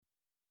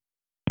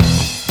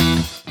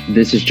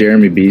This is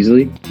Jeremy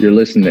Beasley. You're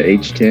listening to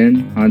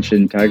H10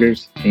 Hanshin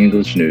Tigers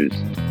English News.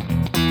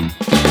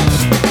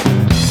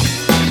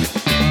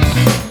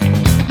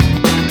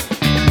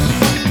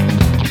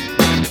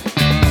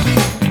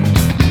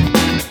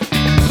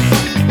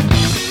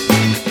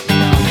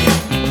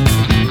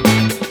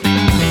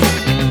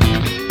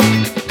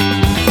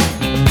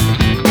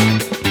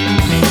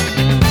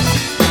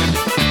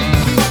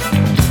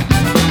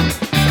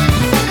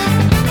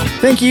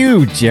 Thank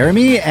you,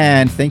 Jeremy,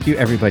 and thank you,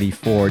 everybody,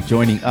 for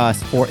joining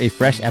us for a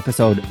fresh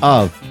episode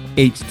of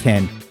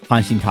H10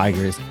 Hanshin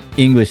Tigers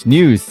English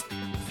News.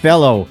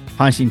 Fellow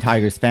Hanshin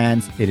Tigers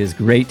fans, it is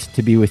great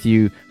to be with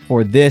you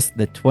for this,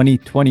 the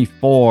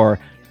 2024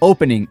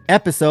 opening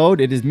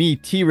episode. It is me,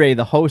 T-Ray,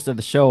 the host of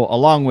the show,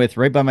 along with,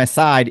 right by my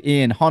side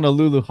in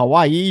Honolulu,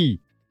 Hawaii.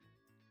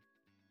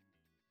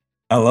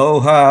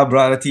 Aloha,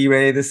 brother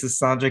T-Ray. This is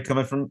Sanjay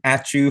coming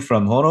at you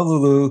from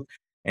Honolulu.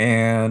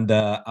 And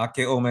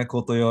Ake ome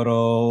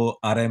kotoyoro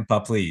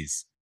arempa,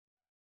 please.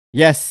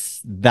 Yes,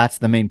 that's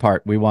the main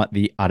part. We want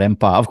the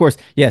arempa. Of course,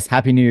 yes,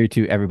 Happy New Year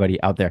to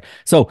everybody out there.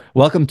 So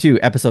welcome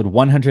to episode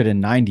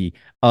 190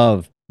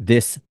 of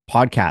this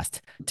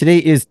podcast. Today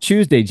is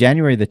Tuesday,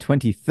 January the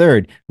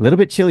 23rd. A little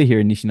bit chilly here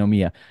in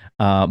Nishinomiya,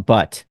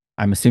 but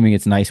I'm assuming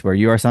it's nice where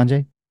you are,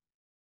 Sanjay?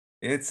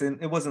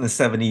 It was in the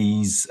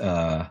 70s,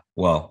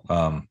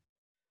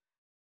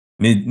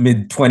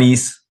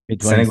 mid-20s.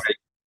 Mid-20s.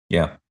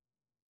 Yeah.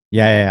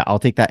 Yeah, I'll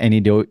take that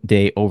any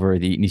day over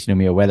the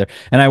Nishinomiya weather.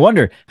 And I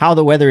wonder how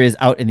the weather is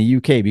out in the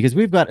UK, because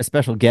we've got a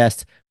special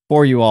guest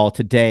for you all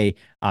today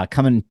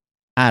coming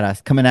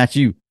at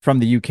you from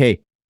the UK,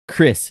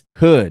 Chris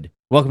Hood.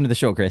 Welcome to the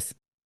show, Chris.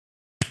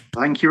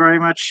 Thank you very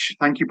much.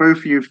 Thank you both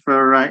of you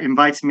for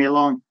inviting me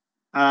along.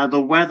 The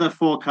weather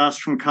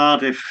forecast from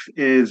Cardiff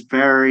is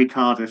very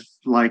Cardiff.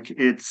 Like,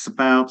 it's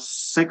about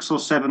 6 or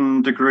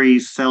 7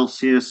 degrees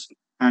Celsius.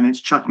 And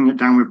it's chucking it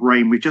down with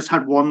rain. We've just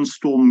had one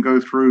storm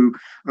go through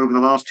over the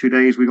last 2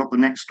 days. We got the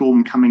next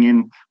storm coming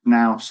in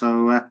now.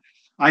 So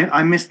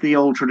I miss the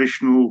old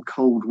traditional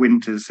cold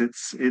winters.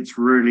 It's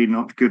really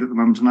not good at the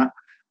moment. And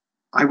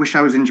I wish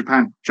I was in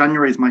Japan.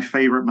 January is my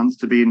favorite month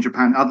to be in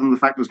Japan, other than the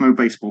fact there's no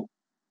baseball.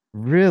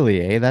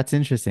 Really, eh? That's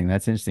interesting.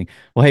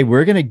 Well, hey,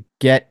 we're going to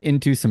get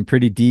into some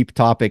pretty deep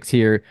topics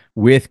here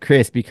with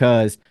Chris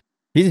because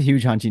he's a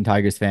huge Hanshin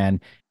Tigers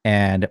fan.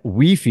 And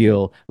we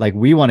feel like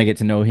we want to get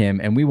to know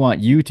him, and we want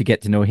you to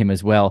get to know him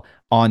as well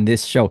on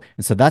this show.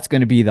 And so that's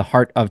going to be the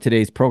heart of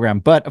today's program.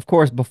 But of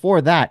course,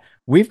 before that,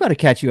 we've got to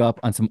catch you up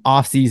on some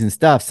off-season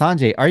stuff.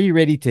 Sanjay, are you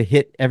ready to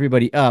hit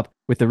everybody up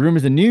with the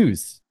rumors and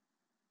news?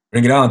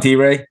 Bring it on,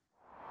 T-Ray.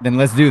 Then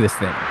let's do this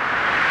thing.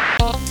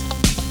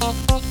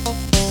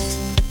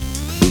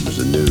 Rumors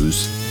and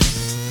news.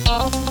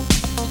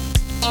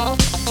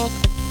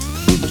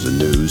 Rumors and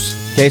news.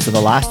 Okay, so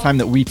the last time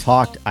that we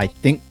talked, I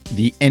think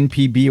the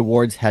NPB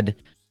Awards had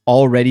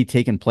already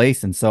taken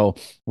place. And so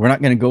we're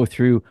not going to go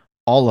through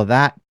all of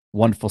that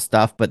wonderful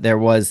stuff, but there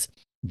was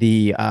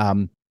the,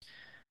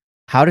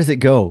 how does it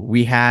go?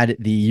 We had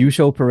the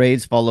Yusho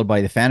parades followed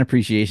by the Fan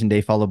Appreciation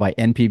Day, followed by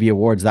NPB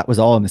Awards. That was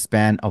all in the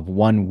span of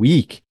 1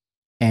 week.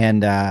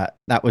 And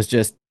that was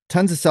just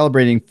tons of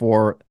celebrating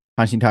for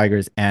Hanshin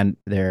Tigers and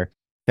their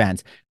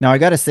fans. Now, I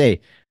got to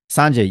say,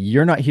 Sanjay,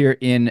 you're not here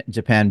in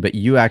Japan, but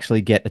you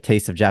actually get a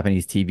taste of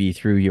Japanese TV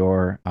through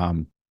your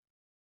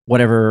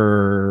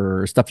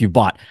whatever stuff you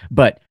bought.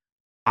 But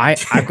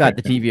I've got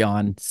the TV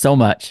on so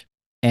much,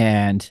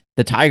 and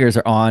the Tigers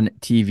are on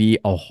TV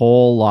a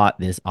whole lot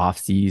this off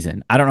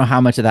season. I don't know how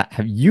much of that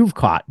you've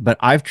caught, but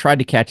I've tried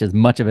to catch as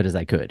much of it as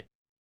I could.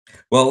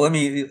 Well, let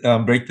me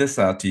break this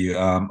out to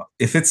you.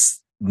 If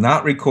it's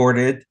not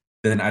recorded,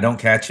 then I don't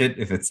catch it.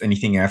 If it's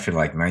anything after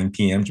like 9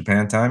 p.m.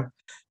 Japan time.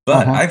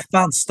 But I've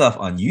found stuff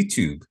on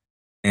YouTube,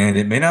 and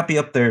it may not be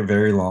up there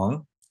very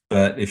long.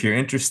 But if you're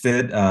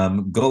interested,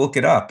 go look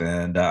it up.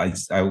 And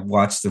I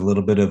watched a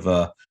little bit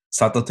of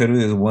Sato Teru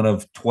is one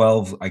of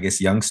 12, I guess,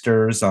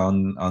 youngsters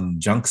on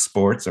Junk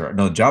Sports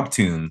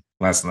Jobtoon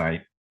last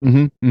night,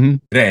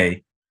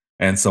 today,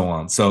 and so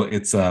on. So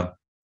it's go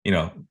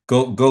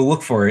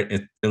look for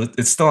it.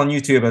 It's still on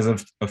YouTube as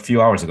of a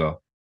few hours ago.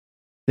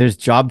 There's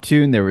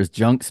Jobtoon. There was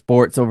Junk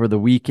Sports over the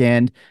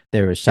weekend.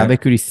 There was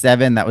Shabekuri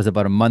 7. That was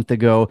about a month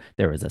ago.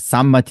 There was a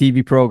Sanma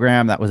TV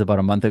program. That was about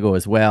a month ago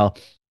as well.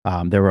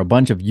 There were a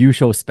bunch of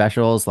Yusho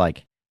specials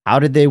like how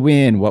did they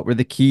win? What were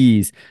the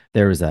keys?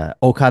 There was a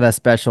Okada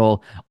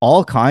special.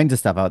 All kinds of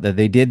stuff out there.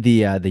 They did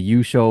the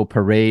Yusho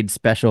parade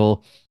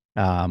special.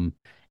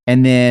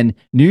 And then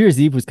New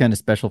Year's Eve was kind of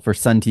special for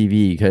Sun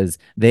TV because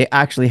they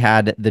actually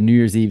had the New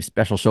Year's Eve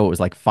special show. It was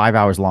like 5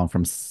 hours long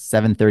from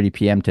 7:30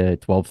 p.m. to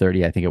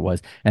 12:30, I think it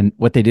was. And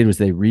what they did was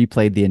they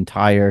replayed the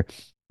entire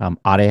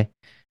Are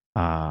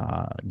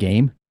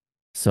game.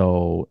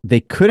 So they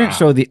couldn't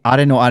show the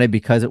Are no Are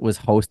because it was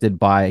hosted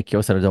by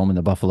Kyocera Dome and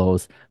the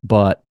Buffaloes.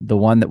 But the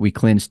one that we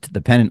clinched the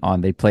pennant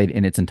on, they played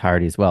in its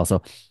entirety as well.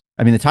 So,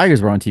 I mean, the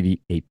Tigers were on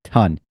TV a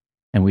ton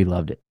and we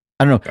loved it.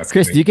 I don't know. That's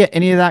Chris, great. Do you get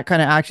any of that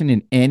kind of action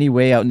in any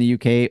way out in the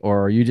UK,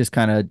 or are you just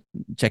kind of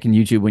checking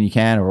YouTube when you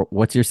can, or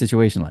what's your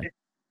situation like?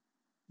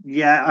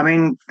 Yeah, I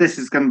mean, this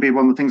is going to be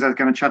one of the things I was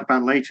going to chat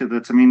about later.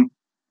 That, I mean,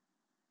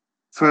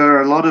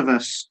 for a lot of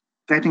us,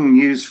 getting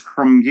news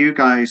from you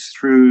guys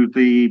through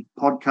the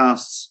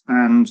podcasts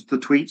and the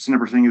tweets and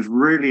everything is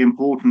really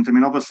important. I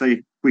mean,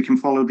 obviously, we can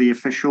follow the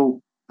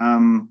official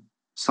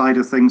side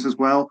of things as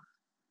well.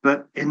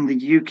 But in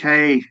the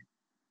UK,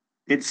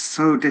 it's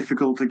so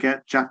difficult to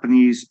get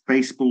Japanese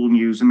baseball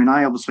news. I mean,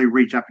 I obviously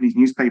read Japanese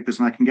newspapers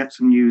and I can get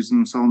some news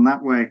and so on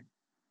that way.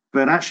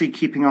 But actually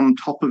keeping on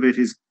top of it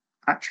is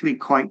actually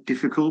quite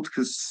difficult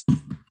because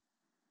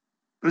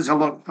there's a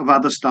lot of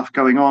other stuff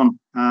going on.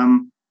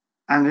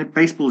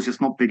 Baseball is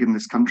just not big in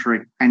this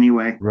country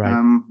anyway. Right.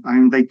 I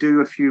mean, they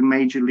do a few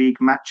major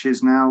league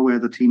matches now where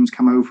the teams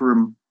come over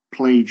and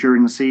play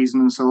during the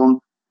season and so on,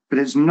 but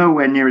it's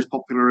nowhere near as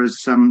popular as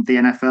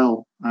the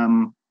NFL.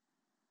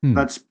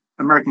 That's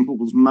American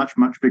football is much,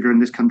 much bigger in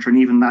this country,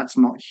 and even that's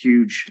not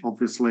huge,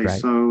 obviously.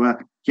 Right. So,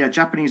 yeah,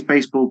 Japanese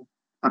baseball.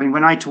 I mean,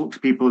 when I talk to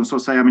people and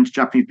sort of say I'm into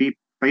Japanese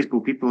baseball,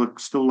 people are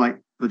still like,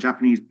 the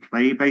Japanese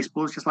play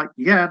baseball. It's just like,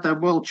 yeah, they're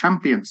world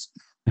champions.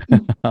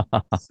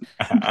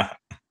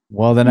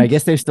 Well, then I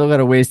guess they've still got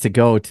a ways to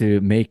go to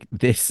make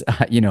this,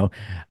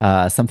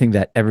 something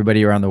that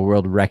everybody around the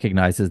world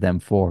recognizes them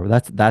for.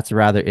 That's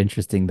rather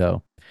interesting,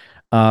 though.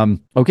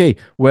 Okay,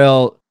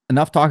 well,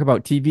 enough talk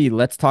about TV.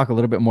 Let's talk a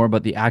little bit more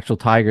about the actual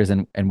Tigers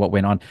and what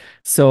went on.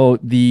 So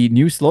the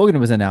new slogan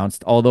was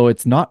announced, although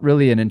it's not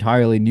really an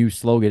entirely new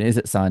slogan, is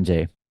it,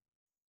 Sanjay?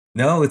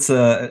 No, it's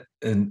a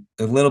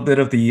little bit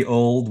of the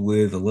old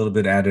with a little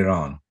bit added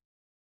on.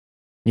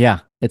 Yeah,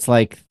 it's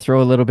like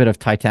throw a little bit of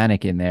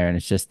Titanic in there, and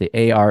it's just the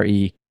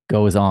ARE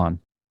goes on,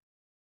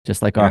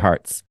 just like our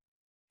hearts.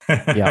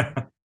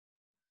 Yeah.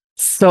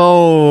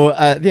 So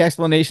the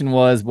explanation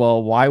was,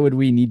 well, why would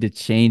we need to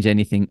change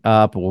anything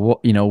up? Well,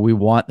 we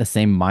want the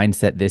same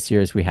mindset this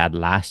year as we had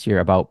last year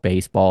about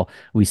baseball.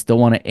 We still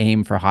want to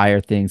aim for higher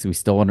things. We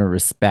still want to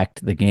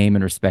respect the game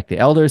and respect the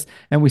elders,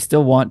 and we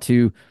still want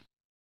to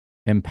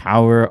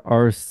empower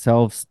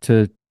ourselves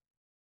to.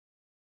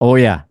 Oh,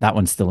 yeah, that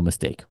one's still a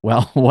mistake.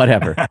 Well,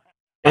 whatever.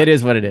 It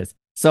is what it is.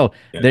 So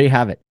there you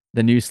have it,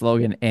 the new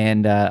slogan.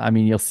 And I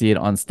mean, you'll see it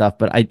on stuff,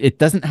 but it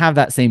doesn't have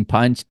that same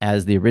punch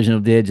as the original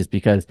did, just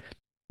because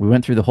we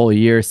went through the whole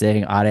year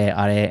saying Are,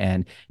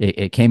 and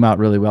it came out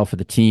really well for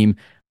the team.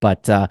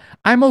 But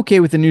I'm okay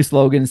with the new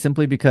slogan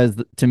simply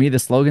because to me, the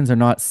slogans are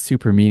not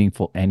super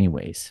meaningful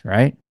anyways,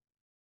 right?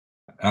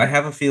 I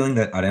have a feeling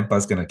that Arempa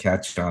is going to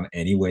catch on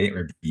anyway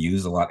or be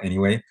used a lot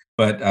anyway.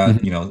 But,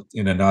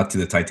 in a nod to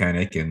the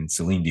Titanic and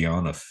Celine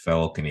Dion, a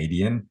fellow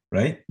Canadian,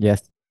 right?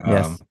 Yes.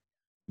 Yes.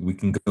 We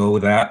can go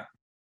with that.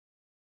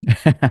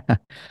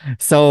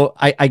 So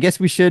I guess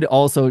we should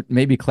also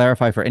maybe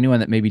clarify for anyone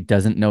that maybe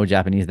doesn't know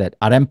Japanese that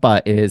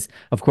Arempa is,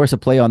 of course, a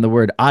play on the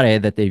word are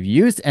that they've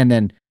used, and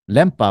then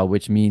Lempa,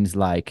 which means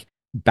like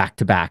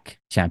back-to-back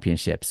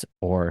championships,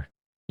 or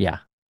yeah.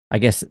 I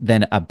guess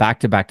then a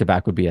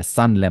back-to-back-to-back would be a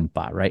San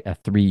Lempa, right? A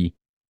 3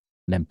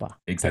 Lempa.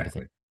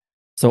 Exactly.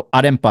 So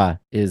Arempa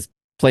is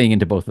playing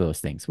into both of those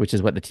things, which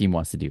is what the team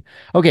wants to do.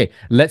 Okay,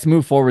 let's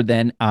move forward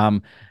then.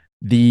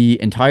 The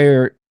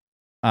entire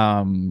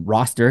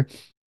roster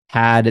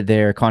had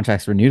their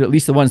contracts renewed, at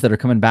least the ones that are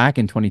coming back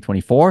in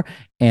 2024.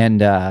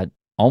 And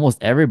almost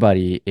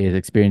everybody is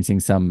experiencing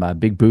some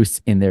big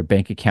boosts in their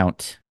bank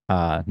account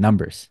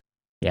numbers.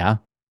 Yeah?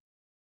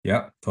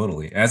 Yeah,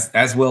 totally.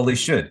 As well they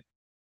should.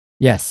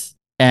 Yes.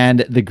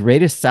 And the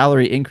greatest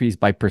salary increase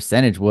by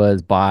percentage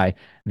was by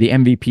the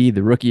MVP,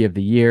 the Rookie of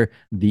the Year,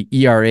 the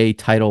ERA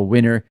title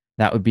winner.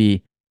 That would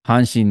be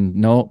Hanshin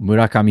no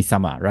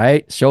Murakami-sama,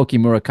 right? Shoki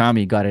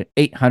Murakami got an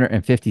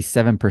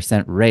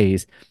 857%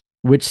 raise,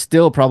 which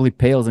still probably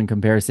pales in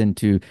comparison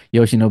to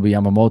Yoshinobu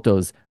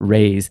Yamamoto's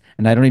raise.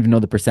 And I don't even know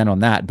the percent on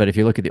that, but if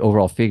you look at the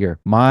overall figure,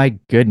 my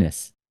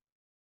goodness,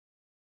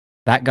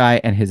 that guy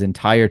and his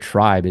entire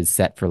tribe is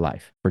set for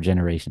life, for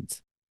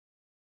generations.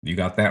 You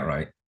got that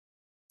right.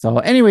 So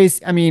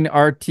anyways, I mean,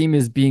 our team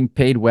is being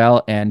paid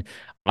well, and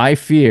I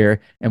fear,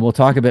 and we'll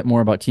talk a bit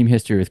more about team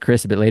history with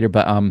Chris a bit later,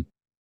 but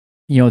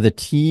the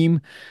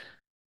team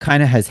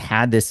kind of has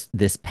had this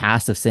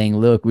past of saying,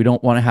 look, we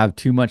don't want to have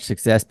too much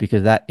success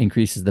because that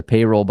increases the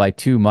payroll by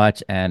too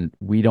much, and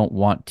we don't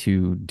want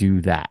to do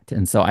that.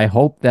 And so I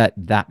hope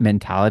that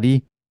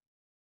mentality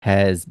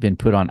has been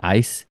put on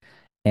ice,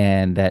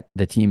 and that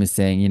the team is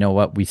saying, you know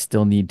what, we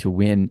still need to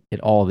win it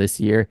all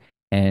this year.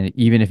 And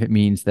even if it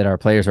means that our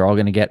players are all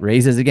going to get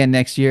raises again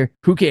next year,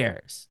 who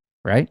cares?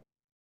 Right?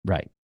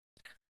 Right.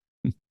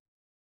 All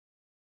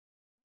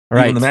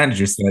right. Even the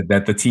manager said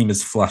that the team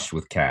is flush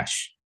with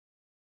cash.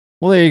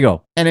 Well, there you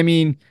go. And I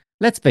mean,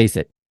 let's face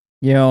it.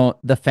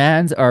 The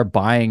fans are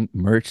buying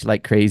merch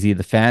like crazy.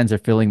 The fans are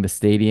filling the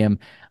stadium.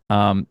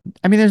 I mean,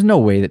 there's no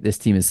way that this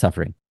team is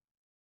suffering.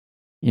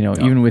 No.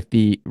 Even with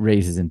the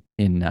raises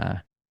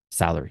in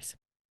salaries.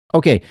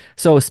 Okay,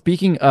 so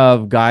speaking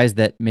of guys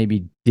that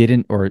maybe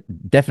didn't or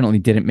definitely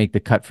didn't make the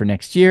cut for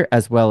next year,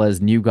 as well as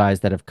new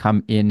guys that have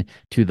come in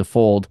to the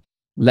fold,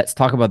 let's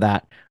talk about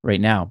that right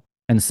now.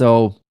 And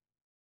so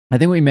I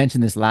think we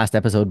mentioned this last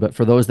episode, but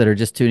for those that are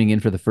just tuning in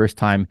for the first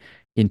time,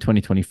 in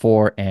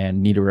 2024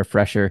 and need a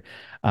refresher.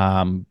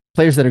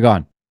 Players that are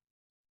gone.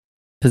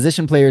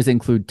 Position players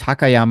include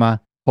Takayama,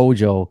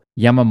 Hojo,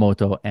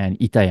 Yamamoto, and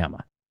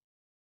Itayama,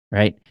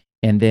 right?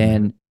 And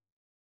then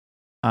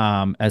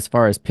as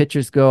far as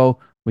pitchers go,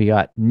 we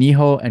got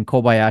Niho and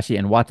Kobayashi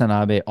and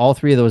Watanabe. All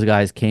three of those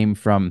guys came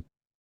from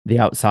the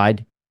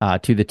outside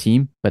to the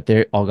team, but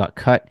they all got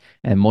cut.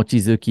 And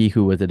Mochizuki,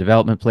 who was a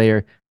development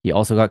player, he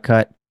also got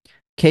cut.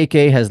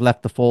 KK has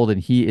left the fold,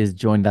 and he is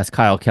joined. That's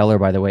Kyle Keller,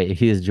 by the way.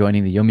 He is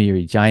joining the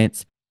Yomiuri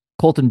Giants.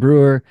 Colton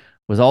Brewer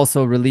was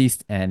also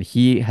released, and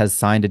he has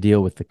signed a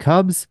deal with the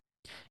Cubs.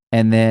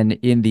 And then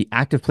in the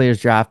active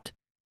players draft,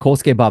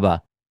 Kosuke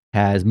Baba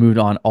has moved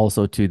on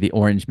also to the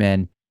Orange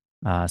Men.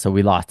 So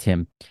we lost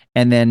him.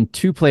 And then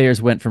 2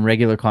 players went from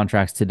regular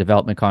contracts to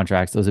development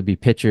contracts. Those would be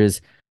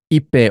pitchers,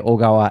 Ippei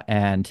Ogawa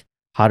and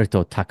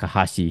Haruto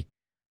Takahashi.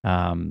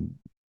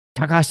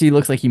 Takahashi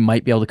looks like he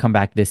might be able to come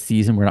back this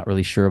season. We're not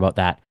really sure about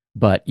that.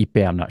 But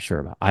Ippei, I'm not sure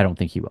about. I don't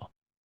think he will.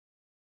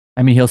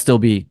 I mean, he'll still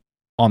be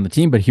on the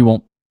team, but he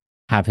won't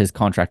have his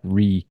contract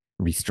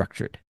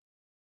restructured.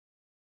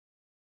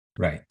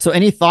 Right. So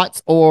any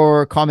thoughts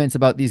or comments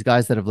about these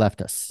guys that have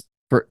left us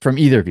from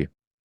either of you?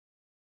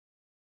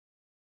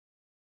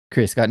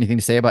 Chris, got anything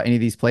to say about any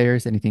of these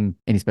players?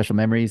 Any special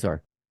memories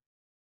or?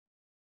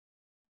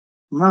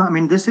 No, I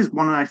mean, this is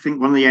I think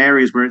one of the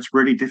areas where it's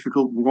really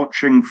difficult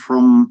watching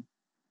from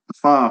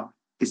afar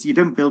is you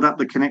don't build up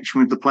the connection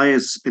with the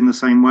players in the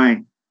same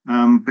way,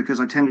 because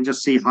I tend to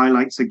just see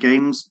highlights of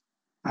games,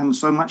 and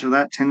so much of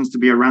that tends to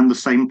be around the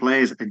same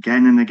players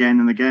again and again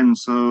and again.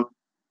 So,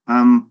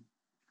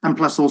 and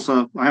plus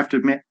also, I have to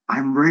admit,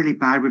 I'm really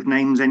bad with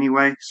names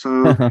anyway.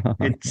 So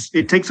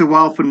it takes a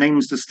while for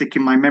names to stick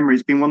in my memory.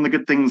 It's been one of the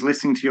good things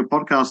listening to your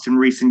podcast in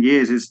recent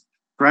years is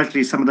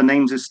gradually some of the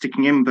names are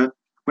sticking in. But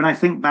when I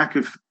think back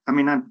the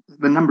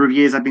number of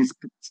years I've been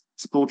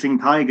supporting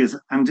Tigers,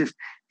 and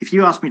if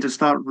you asked me to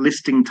start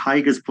listing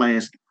Tigers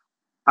players,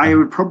 I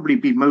would probably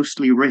be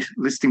mostly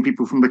listing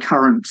people from the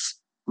current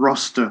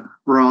roster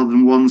rather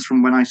than ones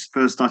from when I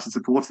first started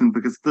supporting them,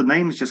 because the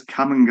names just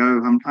come and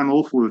go. I'm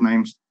awful with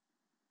names.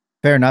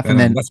 Fair enough. And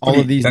then all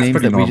of these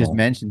names that we just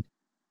mentioned.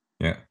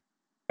 Yeah.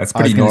 That's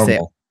pretty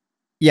normal.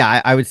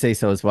 I would say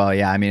so as well.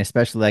 Yeah. I mean,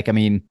 especially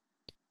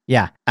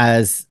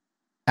as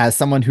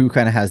someone who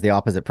kind of has the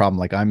opposite problem,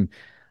 like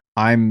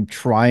I'm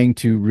trying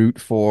to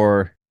root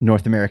for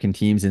North American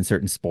teams in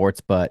certain sports,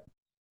 but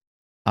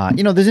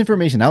there's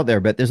information out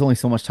there, but there's only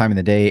so much time in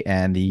the day,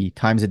 and the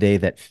times a day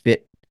that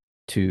fit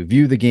to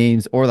view the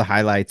games or the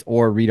highlights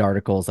or read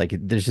articles, like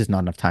there's just not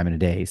enough time in a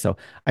day. So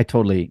I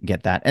totally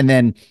get that. And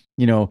then,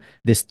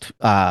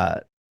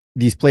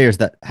 these players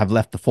that have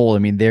left the fold, I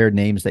mean, they're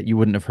names that you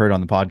wouldn't have heard on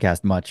the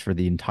podcast much for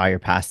the entire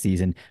past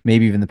season,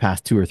 maybe even the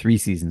past 2 or 3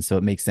 seasons. So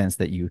it makes sense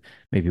that you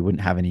maybe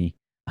wouldn't have any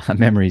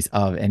memories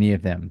of any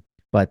of them.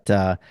 But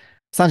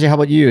Sanjay, how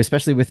about you,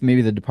 especially with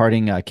maybe the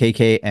departing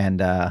KK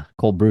and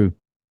Cold Brew?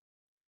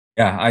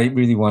 Yeah, I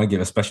really want to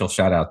give a special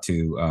shout out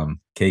to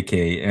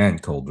KK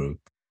and Cold Brew.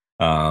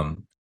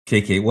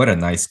 KK, what a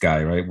nice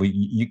guy, right?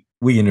 You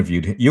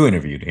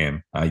interviewed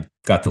him. I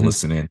got to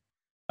listen in.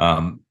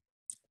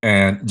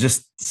 And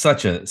just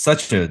such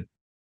a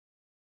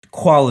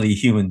quality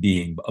human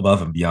being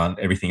above and beyond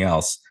everything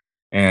else.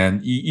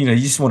 And you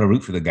just want to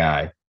root for the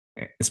guy,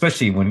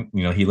 especially when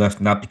he left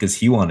not because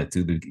he wanted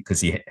to, because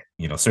he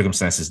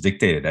circumstances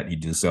dictated that he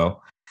do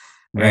so.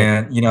 Right.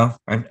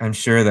 And I'm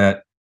sure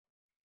that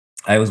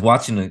I was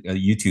watching a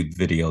YouTube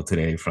video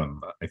today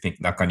from I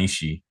think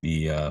Nakanishi,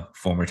 the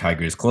former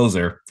Tigers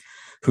closer,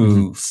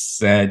 who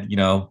said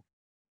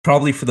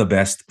probably for the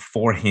best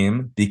for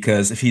him,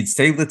 because if he'd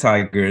stayed with the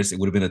Tigers, it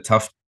would have been a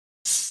tough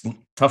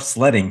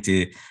sledding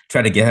to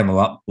try to get him a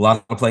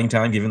lot of playing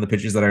time, given the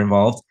pitchers that are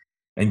involved,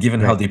 and given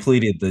how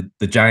depleted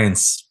the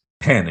Giants'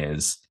 pen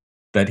is,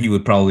 that he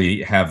would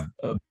probably have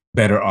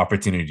better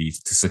opportunities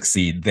to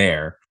succeed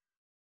there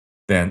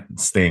than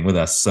staying with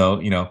us. So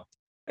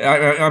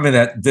I'm in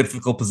that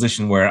difficult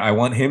position where I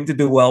want him to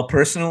do well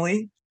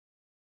personally,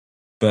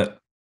 but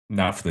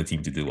not for the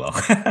team to do well,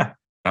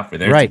 not for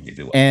their team to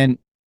do well.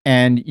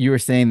 And you were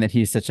saying that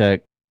he's such a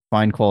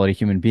fine quality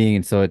human being,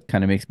 and so it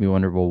kind of makes me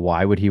wonder, well,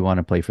 why would he want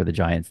to play for the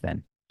Giants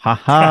then?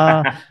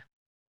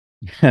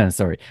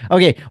 Sorry.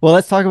 Okay, well,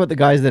 let's talk about the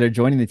guys that are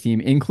joining the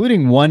team,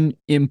 including one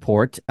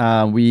import.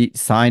 We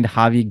signed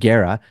Javi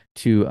Guerra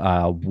to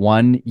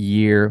 1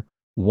 year,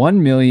 $1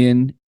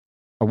 million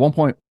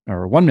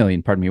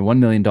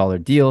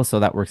deal. So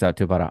that works out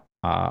to about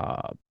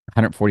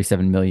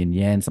 147 million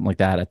yen, something like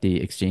that, at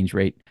the exchange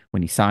rate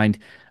when he signed.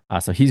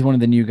 So he's one of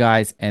the new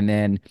guys. And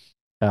then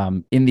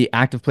in the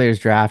active players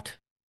draft,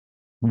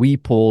 we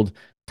pulled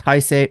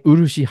Taisei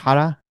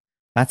Urushihara.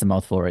 That's a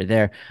mouthful right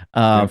there.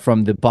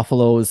 From the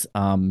Buffaloes.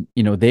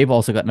 They've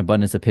also got an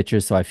abundance of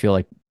pitchers, so I feel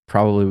like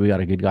probably we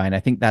got a good guy. And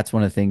I think that's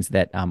one of the things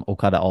that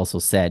Okada also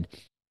said.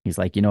 He's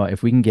like,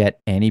 if we can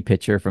get any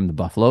pitcher from the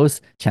Buffaloes,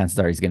 chances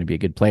are he's going to be a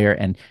good player.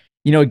 And,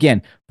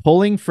 again,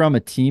 pulling from a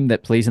team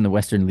that plays in the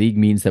Western League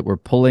means that we're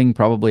pulling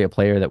probably a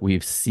player that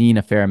we've seen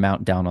a fair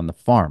amount down on the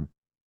farm.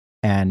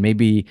 And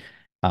maybe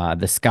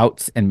the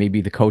scouts and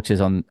maybe the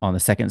coaches on the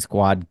second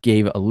squad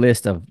gave a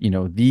list of,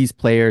 these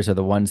players are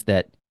the ones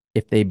that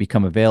if they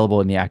become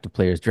available in the active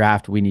players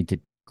draft, we need to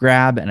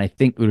grab. And I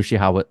think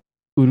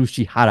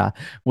Urushihara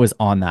was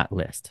on that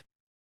list.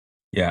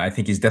 Yeah, I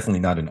think he's definitely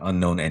not an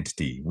unknown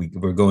entity.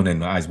 We're going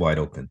in eyes wide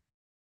open.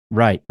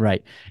 Right.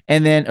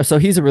 And then, so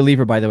he's a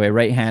reliever, by the way, a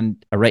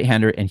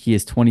right-hander, and he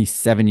is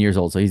 27 years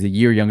old. So he's a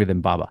year younger than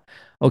Baba.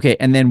 Okay.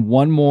 And then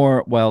one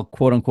more,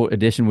 quote unquote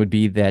addition would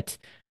be that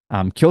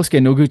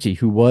Kyosuke Noguchi,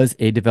 who was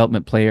a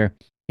development player,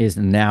 is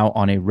now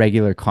on a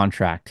regular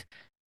contract.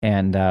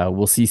 And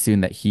we'll see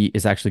soon that he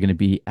is actually going to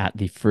be at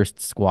the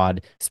first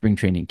squad spring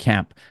training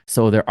camp.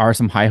 So there are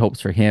some high hopes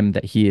for him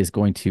that he is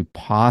going to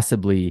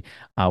possibly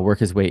work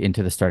his way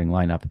into the starting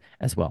lineup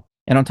as well.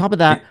 And on top of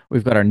that,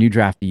 we've got our new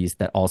draftees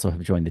that also have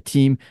joined the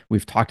team.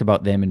 We've talked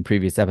about them in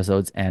previous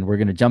episodes, and we're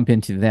going to jump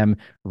into them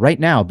right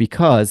now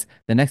because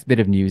the next bit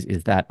of news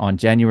is that on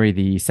January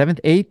the 7th,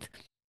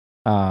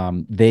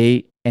 8th,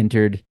 they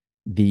entered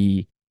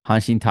the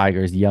Hanshin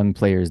Tigers Young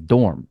Players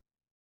Dorm,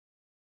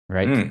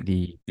 right?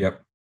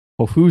 Yep.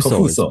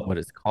 Kofuso is what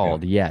it's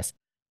called, yes.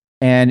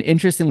 And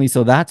interestingly,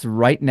 so that's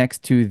right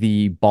next to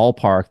the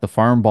ballpark, the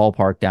farm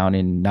ballpark down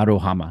in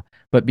Naruhama.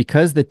 But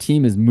because the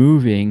team is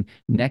moving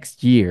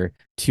next year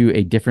to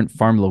a different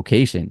farm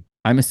location,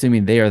 I'm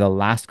assuming they are the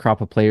last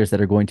crop of players that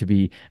are going to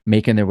be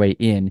making their way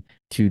in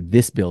to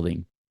this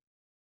building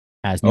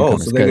as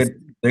newcomers. So they're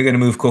going to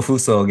move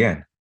Kofuso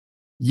again.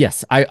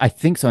 Yes, I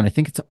think so. And I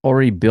think it's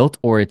already built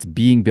or it's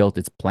being built.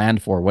 It's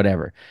planned for,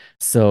 whatever.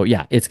 So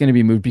yeah, it's going to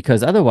be moved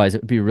because otherwise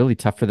it would be really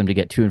tough for them to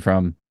get to and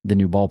from the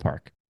new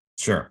ballpark.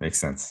 Sure, makes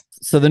sense.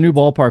 So the new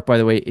ballpark, by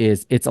the way,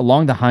 it's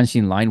along the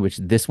Hanshin line, which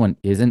this one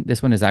isn't.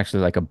 This one is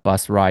actually like a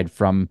bus ride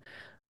from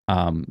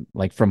Hanshin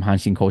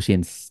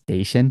Koshien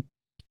Station,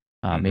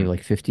 maybe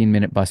like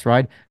 15-minute bus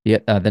ride.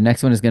 The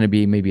next one is going to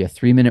be maybe a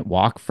 3-minute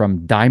walk from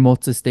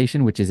Daimotsu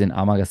Station, which is in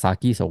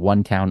Amagasaki, so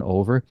one town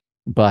over.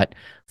 But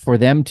for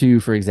them to,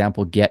 for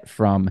example, get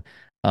from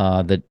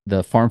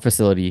the farm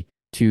facility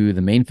to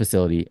the main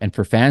facility, and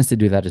for fans to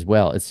do that as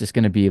well, it's just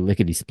going to be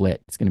lickety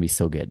split. It's going to be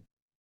so good.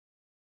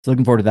 So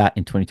looking forward to that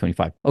in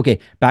 2025. Okay,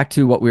 back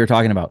to what we were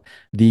talking about.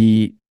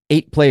 The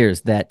 8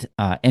 players that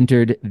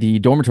entered the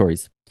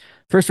dormitories.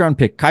 First round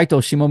pick, Kaito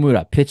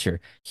Shimomura,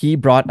 pitcher. He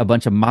brought a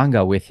bunch of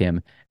manga with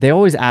him. They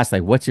always ask,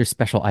 like, what's your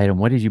special item?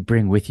 What did you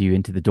bring with you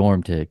into the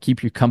dorm to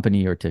keep you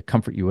company or to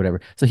comfort you,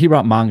 whatever? So he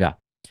brought manga.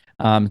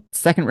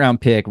 Second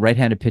round pick,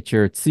 right-handed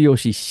pitcher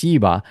Tsuyoshi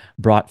Shiba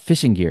brought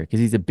fishing gear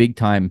because he's a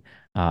big-time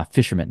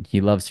fisherman.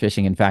 He loves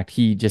fishing. In fact,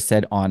 he just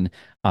said on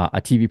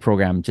a TV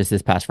program just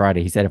this past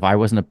Friday, he said,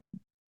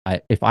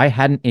 if I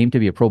hadn't aimed to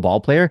be a pro ball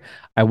player,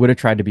 I would have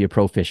tried to be a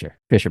pro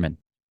fisherman.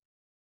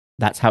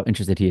 That's how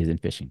interested he is in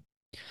fishing.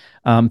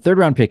 Third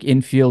round pick,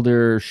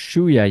 infielder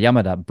Shuya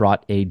Yamada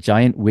brought a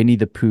giant Winnie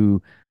the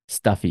Pooh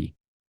stuffy.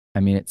 I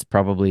mean, it's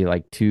probably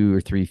like 2 or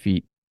 3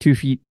 feet, 2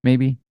 feet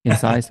maybe in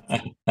size.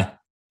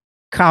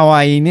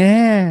 Kawaii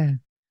ne.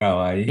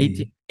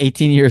 Kawaii.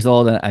 18 years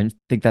old, and I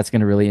think that's going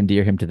to really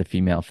endear him to the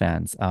female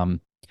fans.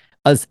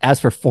 As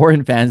for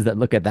foreign fans that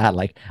look at that,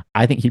 like,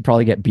 I think he'd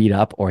probably get beat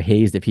up or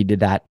hazed if he did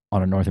that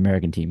on a North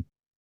American team.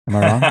 Am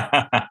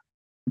I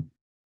wrong?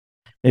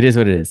 It is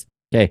what it is.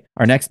 Okay,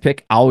 our next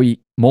pick, Aoi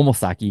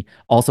Momosaki,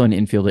 also an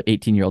infielder,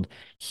 18-year-old.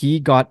 He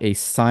got a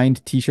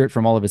signed T-shirt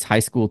from all of his high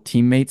school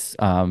teammates,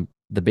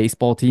 the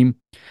baseball team.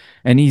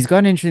 And he's got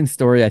an interesting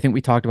story. I think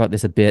we talked about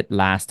this a bit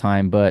last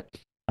time, but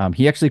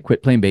he actually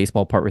quit playing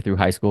baseball partway through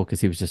high school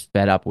because he was just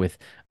fed up with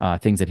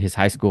things at his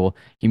high school.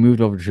 He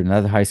moved over to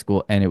another high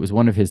school, and it was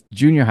one of his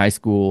junior high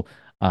school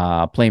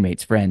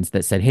playmates, friends,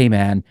 that said, hey,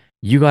 man,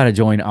 you got to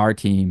join our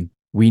team.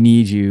 We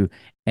need you,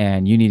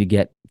 and you need to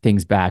get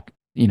things back,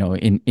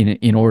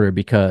 in order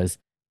because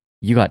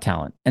you got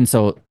talent. And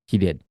so he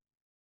did.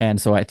 And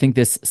so I think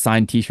this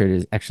signed T-shirt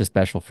is extra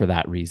special for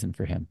that reason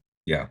for him.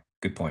 Yeah,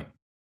 good point.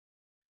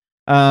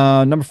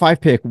 Number 5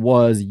 pick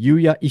was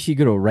Yuya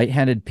Ishiguro,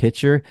 right-handed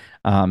pitcher.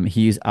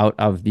 He's out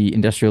of the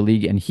Industrial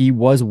League, and he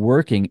was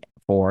working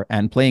for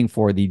and playing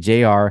for the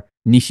JR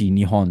Nishi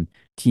Nihon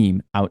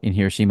team out in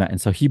Hiroshima.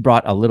 And so he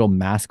brought a little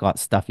mascot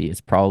stuffy.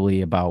 It's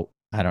probably about,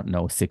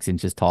 6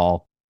 inches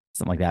tall,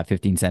 something like that,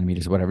 15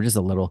 centimeters, whatever, just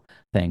a little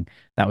thing.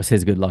 That was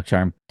his good luck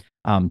charm.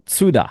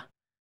 Tsuda,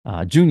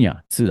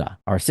 Junya Tsuda,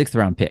 our 6th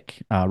round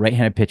pick,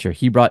 right-handed pitcher.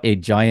 He brought a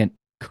giant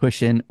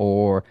cushion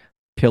or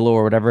pillow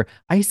or whatever.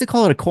 I used to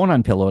call it a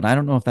Conan pillow, and I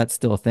don't know if that's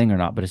still a thing or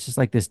not, but it's just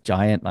like this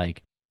giant,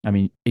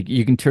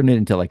 you can turn it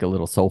into like a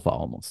little sofa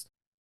almost.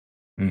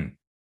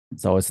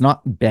 So it's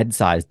not bed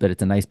sized, but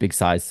it's a nice big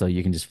size, so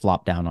you can just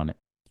flop down on it.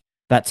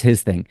 That's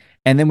his thing.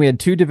 And then we had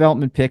 2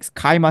 development picks.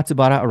 Kai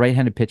Matsubara, a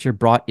right-handed pitcher,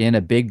 brought in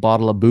a big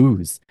bottle of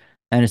booze.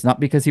 And it's not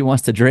because he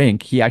wants to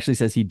drink. He actually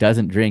says he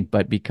doesn't drink,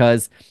 but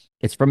because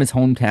it's from his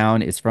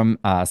hometown. It's from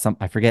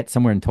I forget,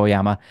 somewhere in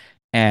Toyama.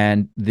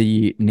 And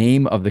the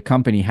name of the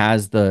company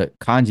has the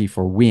kanji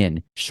for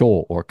win,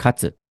 sho, or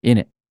katsu in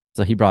it.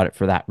 So he brought it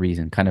for that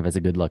reason, kind of as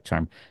a good luck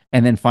charm.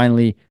 And then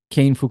finally,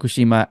 Kane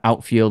Fukushima,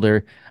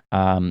 outfielder.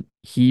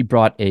 he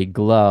brought a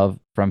glove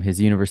from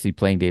his university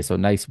playing day. So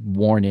nice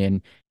worn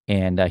in,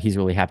 and he's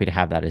really happy to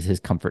have that as his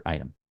comfort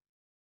item.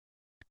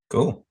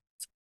 Cool.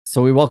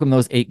 So we welcome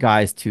those 8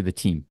 guys to the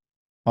team.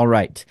 All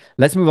right,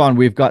 let's move on.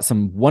 We've got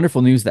some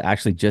wonderful news that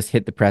actually just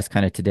hit the press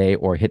kind of today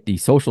or hit the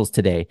socials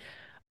today.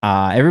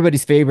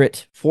 Everybody's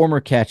favorite former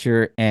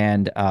catcher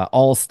and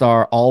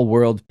all-star,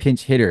 all-world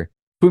pinch hitter,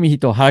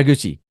 Fumihito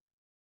Haraguchi,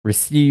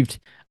 received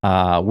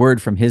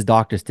word from his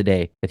doctors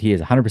today that he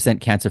is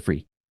 100%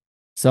 cancer-free.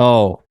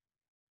 So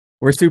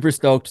we're super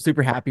stoked,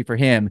 super happy for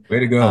him. Way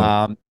to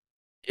go.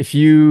 If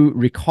you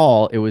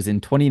recall, it was in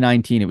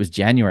 2019, it was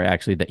January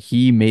actually, that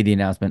he made the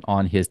announcement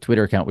on his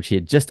Twitter account, which he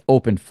had just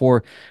opened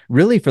for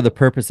the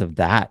purpose of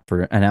that,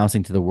 for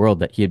announcing to the world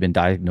that he had been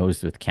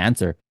diagnosed with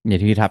cancer. And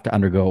he'd have to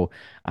undergo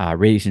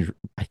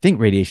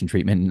radiation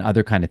treatment and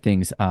other kind of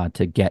things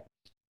to get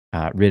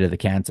rid of the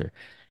cancer.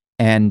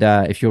 And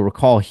if you'll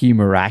recall, he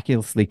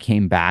miraculously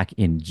came back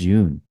in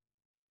June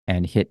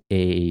and hit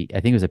I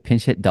think it was a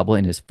pinch hit double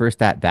in his first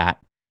at bat.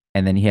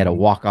 And then he had a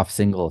walk-off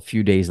single a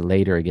few days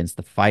later against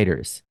the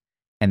Fighters.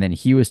 And then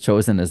he was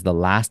chosen as the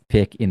last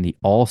pick in the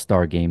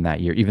All-Star game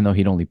that year, even though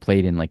he'd only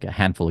played in like a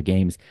handful of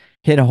games,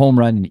 hit a home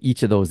run in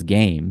each of those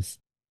games,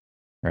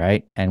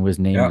 right? And was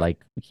named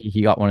like,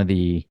 he got one of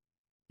the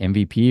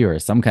MVP or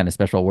some kind of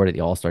special award at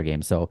the All-Star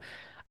game. So,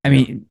 I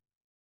mean,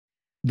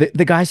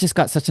 the guy's just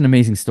got such an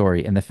amazing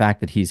story. And the fact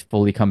that he's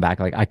fully come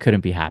back, like, I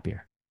couldn't be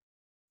happier.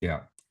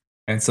 Yeah.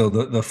 And so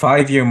the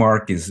 5-year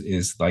mark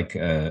is like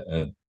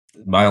a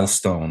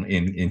milestone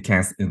in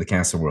the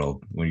cancer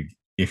world.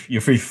 If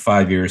you're free for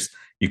 5 years,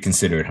 you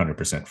consider it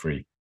 100%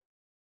 free.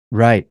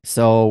 Right.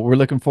 So we're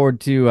looking forward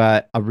to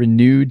a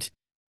renewed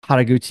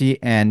Haraguchi,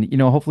 and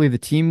hopefully the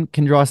team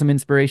can draw some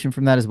inspiration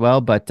from that as well.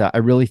 But I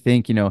really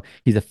think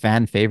he's a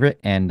fan favorite,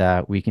 and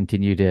we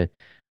continue to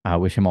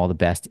wish him all the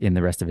best in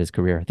the rest of his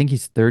career. I think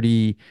he's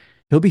 30.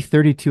 He'll be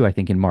 32, I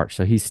think, in March.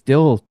 So he's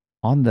still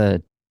on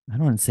the, I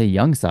don't want to say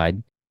young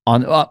side.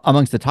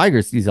 Amongst the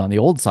Tigers, he's on the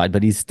old side,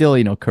 but he's still,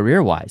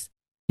 career-wise,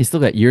 he's still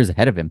got years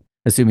ahead of him,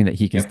 assuming that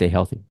he can stay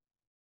healthy.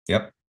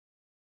 Yep.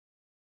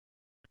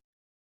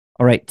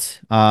 All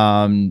right.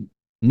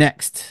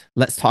 Next,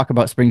 let's talk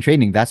about spring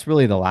training. That's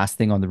really the last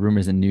thing on the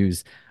rumors and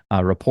news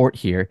report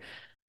here.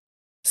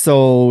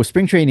 So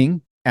spring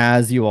training,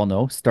 as you all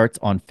know, starts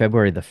on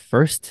February the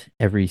 1st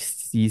every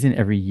season,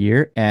 every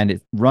year, and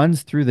it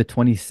runs through the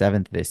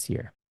 27th this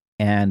year.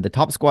 And the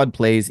top squad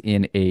plays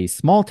in a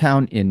small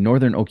town in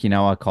northern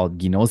Okinawa called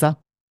Ginoza.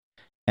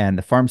 And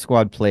the farm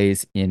squad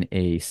plays in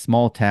a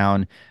small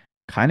town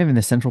kind of in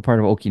the central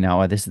part of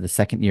Okinawa. This is the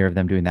second year of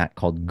them doing that,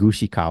 called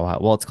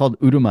Gushikawa. Well, it's called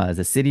Uruma as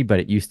a city, but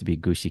it used to be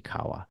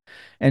Gushikawa.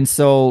 And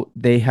so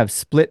they have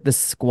split the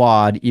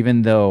squad,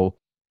 even though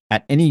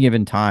at any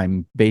given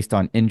time, based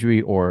on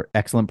injury or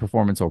excellent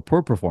performance or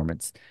poor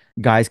performance,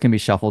 guys can be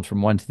shuffled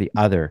from one to the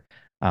other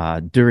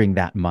during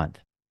that month.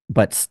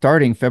 But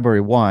starting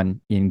February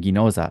 1 in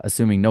Ginoza,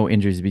 assuming no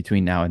injuries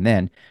between now and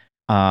then,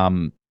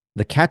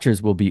 the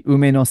catchers will be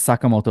Umeno,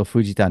 Sakamoto,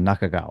 Fujita,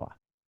 Nakagawa.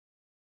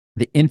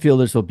 The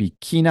infielders will be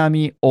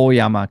Kinami,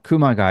 Oyama,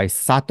 Kumagai,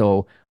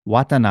 Sato,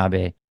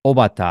 Watanabe,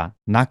 Obata,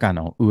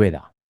 Nakano,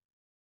 Ueda.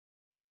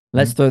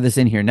 Let's throw this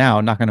in here now.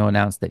 Nakano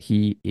announced that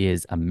he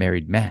is a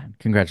married man.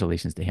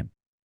 Congratulations to him.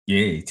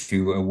 Yay,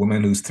 to a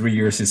woman who's 3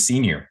 years his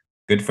senior.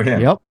 Good for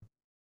him. Yep.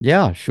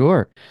 Yeah,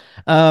 sure.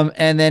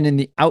 And then in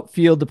the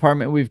outfield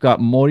department, we've got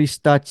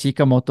Morishita,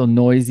 Chikamoto,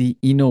 Noisy,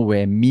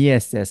 Inoue,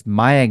 Mieses,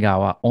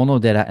 Maegawa,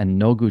 Onodera,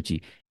 and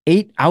Noguchi.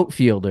 8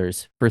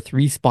 outfielders for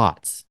 3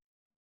 spots.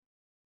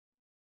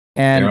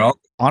 And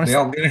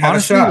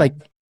honestly, like,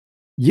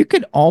 you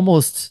could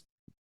almost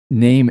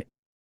name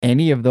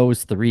any of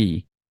those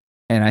 3,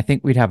 and I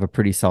think we'd have a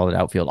pretty solid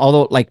outfield.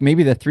 Although, like,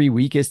 maybe the 3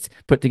 weakest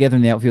put together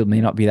in the outfield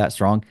may not be that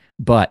strong.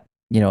 But,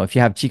 if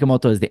you have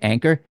Chikamoto as the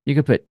anchor, you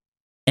could put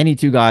any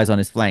 2 guys on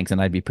his flanks,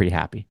 and I'd be pretty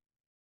happy.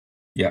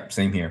 Yep,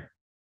 same here.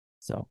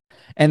 So,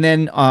 and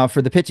then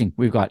for the pitching,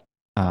 we've got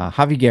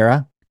Javi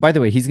Guerra. By the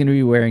way, he's going to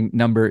be wearing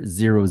number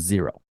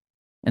 00.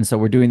 And so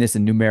we're doing this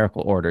in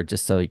numerical order,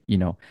 just so you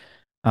know.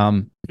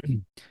 And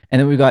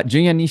then we've got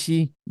Junya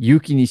Nishi,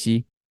 Yuki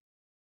Nishi,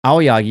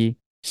 Aoyagi,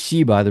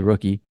 Shiba, the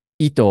rookie,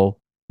 Ito,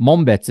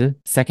 Monbetsu,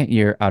 second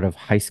year out of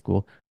high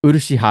school,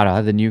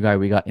 Urushihara, the new guy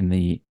we got in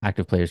the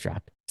active players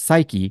draft,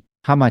 Saiki,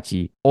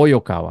 Hamachi,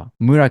 Oyokawa,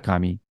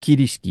 Murakami,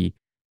 Kirishiki,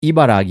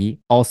 Ibaragi,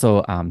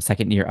 also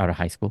second year out of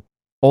high school,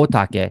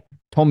 Otake,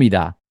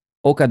 Tomida,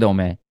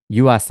 Okadome,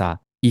 Yuasa,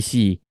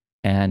 Ishii,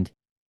 and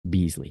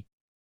Beasley.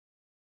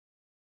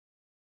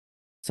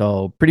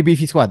 So pretty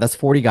beefy squad. That's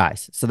 40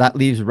 guys. So that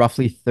leaves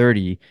roughly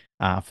 30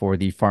 for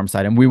the farm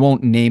side. And we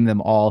won't name them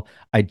all.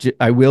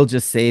 I will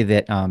just say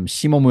that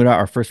Shimomura,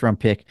 our first round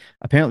pick,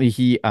 apparently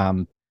he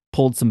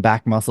pulled some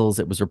back muscles.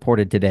 It was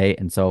reported today.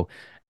 And so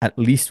at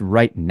least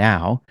right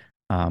now,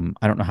 I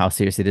don't know how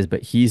serious it is,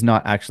 but he's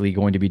not actually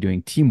going to be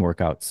doing team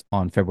workouts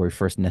on February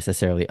 1st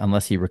necessarily,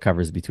 unless he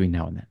recovers between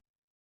now and then.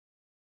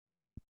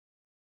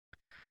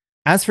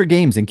 As for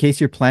games, in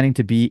case you're planning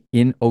to be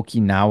in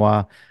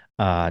Okinawa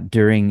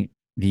during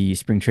the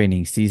spring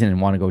training season and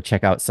want to go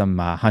check out some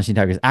Hanshin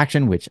Tigers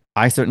action, which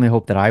I certainly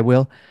hope that I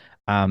will,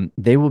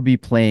 they will be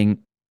playing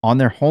on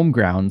their home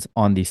grounds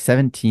on the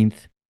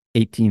 17th,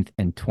 18th,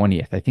 and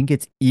 20th. I think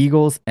it's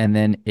Eagles and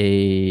then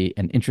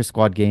an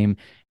intra-squad game,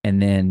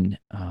 and then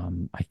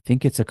I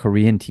think it's a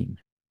Korean team,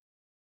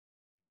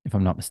 if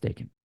I'm not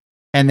mistaken.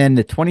 And then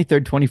the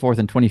 23rd, 24th,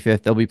 and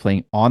 25th, they'll be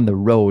playing on the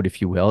road, if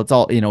you will. It's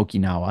all in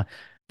Okinawa.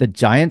 The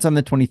Giants on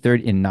the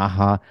 23rd in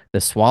Naha,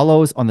 the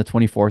Swallows on the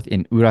 24th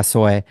in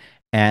Urasoe,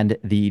 and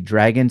the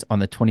Dragons on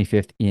the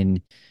 25th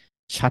in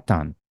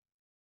Chatan.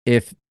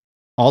 If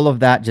all of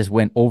that just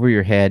went over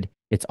your head,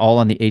 it's all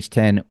on the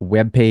H10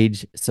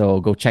 webpage. So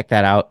go check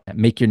that out,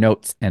 make your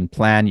notes, and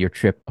plan your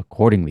trip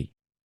accordingly.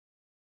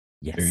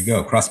 Yes. There you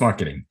go.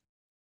 Cross-marketing.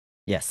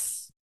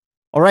 Yes.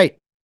 All right.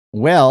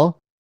 Well,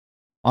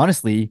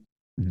 honestly,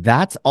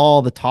 that's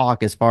all the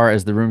talk as far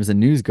as the rumors and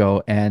news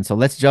go. And so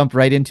let's jump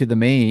right into the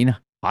main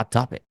hot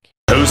topic.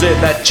 Who's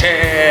in that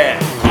chair?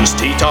 Who's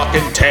tea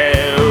talking to?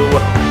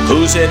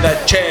 Who's in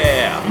that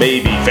chair?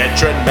 Maybe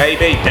veteran,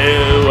 maybe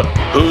new.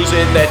 Who's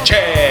in that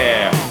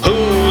chair?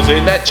 Who's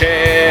in that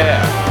chair?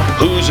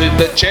 Who's in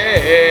the chair?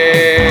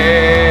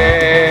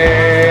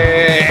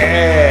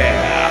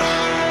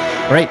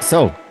 All right.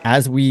 So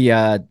as we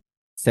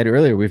said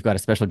earlier, we've got a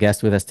special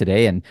guest with us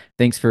today, and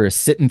thanks for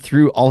sitting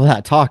through all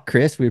that talk,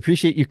 Chris. We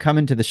appreciate you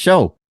coming to the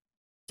show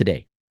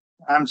today.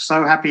 I'm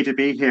so happy to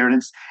be here,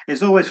 and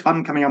it's always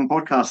fun coming on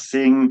podcasts,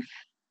 seeing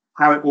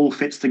how it all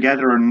fits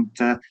together, and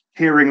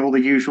hearing all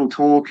the usual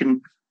talk.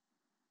 And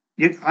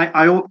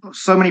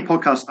so many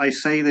podcasts, I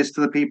say this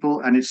to the people,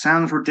 and it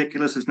sounds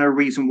ridiculous. There's no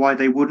reason why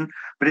they wouldn't,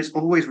 but it's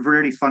always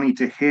really funny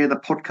to hear the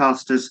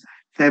podcasters.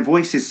 Their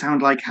voices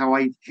sound like how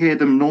I hear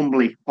them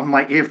normally on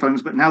my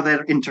earphones, but now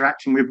they're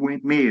interacting with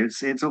me.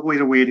 It's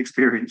always a weird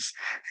experience.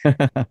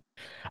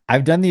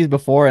 I've done these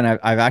before, and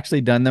I've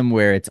actually done them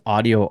where it's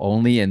audio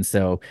only. And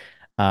so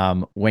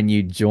when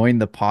you join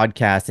the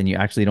podcast and you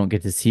actually don't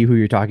get to see who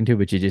you're talking to,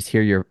 but you just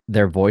hear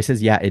their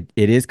voices, yeah, it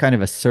is kind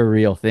of a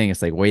surreal thing.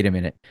 It's like, wait a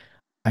minute,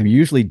 I'm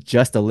usually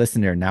just a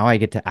listener. Now I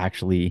get to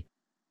actually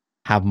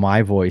have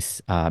my voice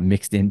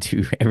mixed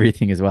into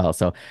everything as well.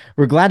 So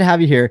we're glad to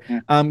have you here.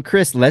 Yeah.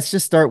 Chris, let's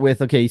just start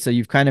with, okay, so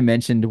you've kind of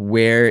mentioned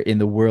where in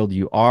the world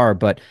you are,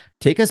 but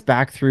take us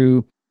back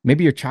through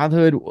maybe your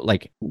childhood,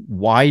 like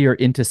why you're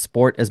into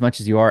sport as much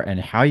as you are and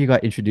how you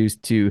got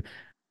introduced to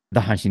the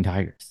Hanshin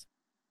Tigers.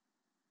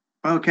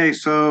 Okay,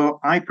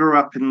 so I grew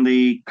up in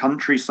the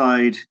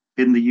countryside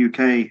in the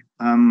UK.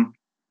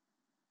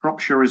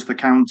 Shropshire is the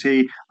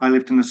county. I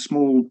lived in a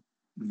small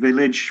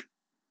village.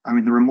 I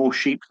mean, there were more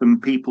sheep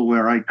than people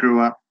where I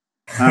grew up.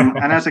 And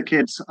as a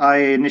kid, I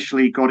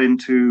initially got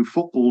into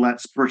football.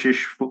 That's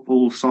British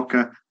football,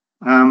 soccer.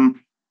 And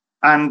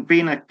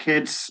being a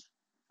kid,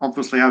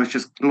 obviously, I was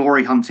just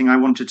glory hunting. I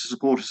wanted to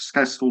support a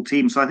successful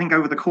team. So I think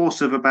over the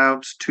course of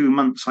about 2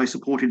 months, I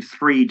supported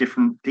 3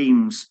 different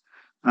teams.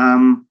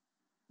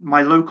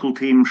 My local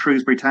team,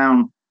 Shrewsbury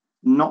Town,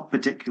 not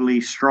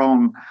particularly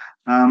strong.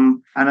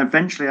 And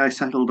eventually I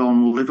settled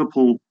on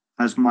Liverpool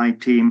as my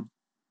team.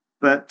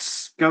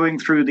 But going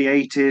through the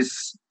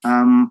 80s,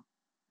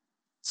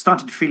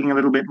 started feeling a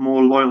little bit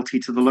more loyalty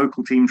to the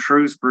local team,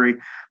 Shrewsbury.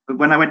 But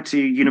when I went to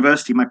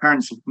university, my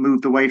parents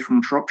moved away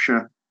from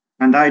Shropshire,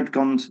 and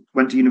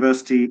went to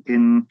university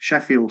in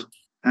Sheffield,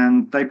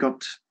 and they've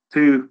got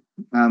 2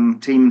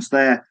 teams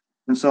there.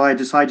 And so I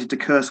decided to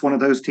curse one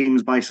of those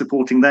teams by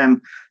supporting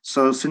them.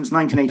 So since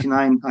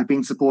 1989, I've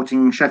been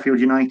supporting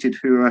Sheffield United,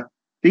 who are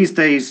these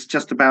days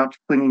just about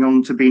clinging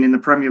on to being in the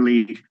Premier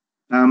League.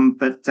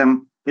 But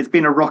it's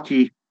been a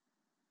rocky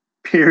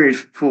period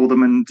for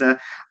them. And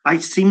I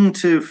seem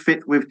to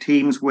fit with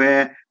teams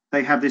where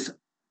they have this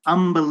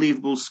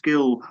unbelievable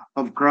skill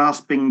of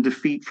grasping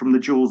defeat from the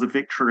jaws of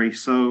victory.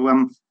 So,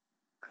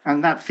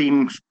 and that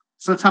theme,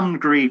 to some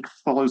degree,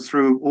 follows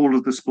through all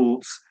of the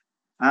sports.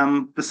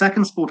 The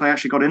second sport I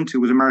actually got into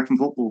was American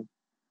football.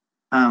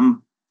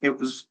 It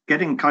was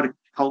getting kind of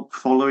cult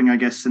following, I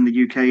guess, in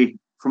the UK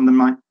from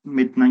the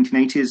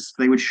mid-1980s.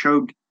 They would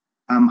show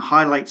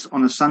highlights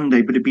on a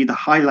Sunday, but it'd be the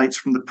highlights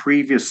from the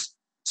previous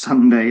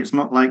Sunday. It's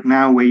not like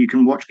now where you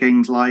can watch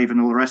games live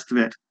and all the rest of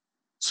it.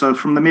 So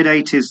from the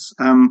mid-80s,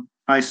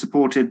 I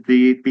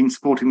been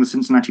supporting the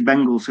Cincinnati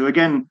Bengals, who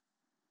again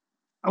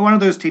are one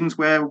of those teams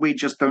where we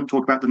just don't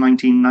talk about the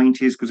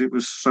 1990s because it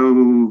was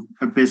so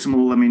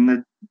abysmal. I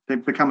mean,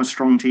 they've become a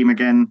strong team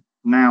again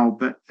now,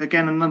 but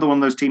again, another one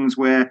of those teams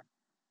where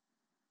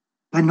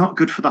they're not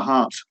good for the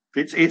heart.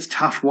 It's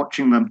tough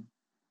watching them.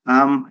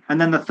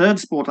 And then the third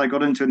sport I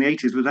got into in the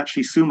 80s was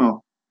actually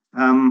sumo.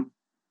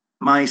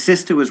 My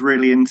sister was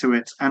really into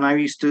it,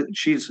 and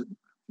she's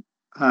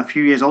a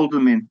few years older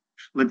than me,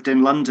 lived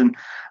in London,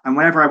 and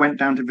whenever I went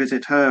down to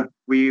visit her,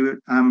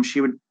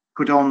 she would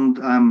put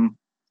on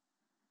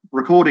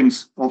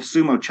recordings of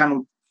sumo.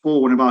 Channel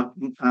 4, one of our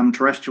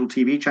terrestrial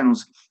TV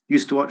channels,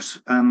 used to watch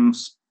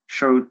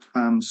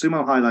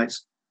sumo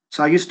highlights.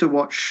 So I used to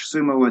watch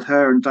sumo with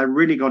her, and I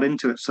really got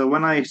into it. So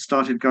when I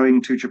started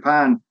going to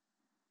Japan,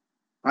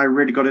 I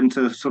really got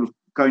into sort of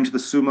going to the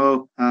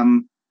sumo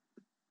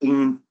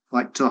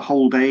like to the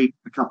whole day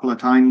a couple of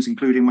times,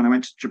 including when I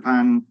went to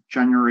Japan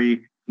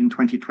January in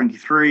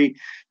 2023.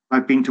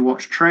 I've been to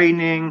watch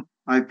training.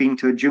 I've been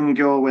to a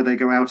jungyo where they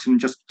go out and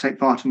just take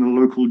part in the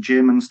local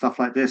gym and stuff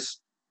like this.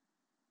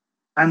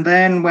 And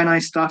then when I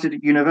started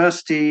at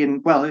university,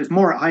 and well, it was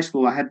more at high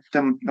school, I had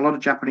a lot of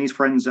Japanese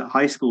friends at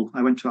high school.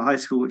 I went to a high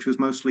school which was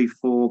mostly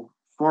for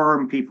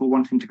foreign people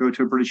wanting to go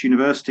to a British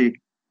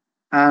university.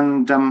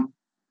 And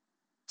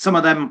some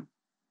of them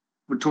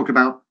would talk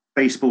about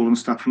baseball and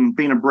stuff. And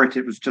being a Brit,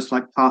 it was just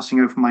like passing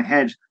over my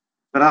head.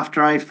 But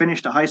after I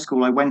finished at high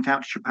school, I went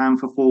out to Japan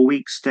for 4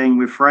 weeks, staying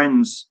with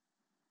friends.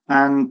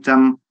 And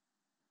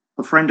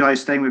the friend who I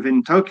was staying with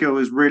in Tokyo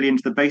was really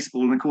into the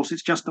baseball. And of course,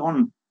 it's just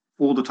on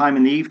all the time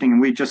in the evening.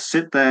 And we just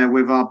sit there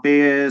with our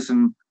beers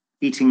and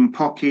eating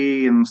poke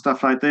and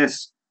stuff like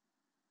this.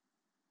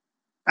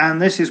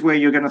 And this is where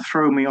you're going to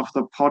throw me off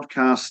the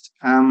podcast.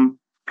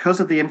 Because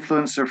of the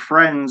influence of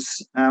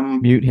friends,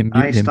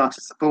 I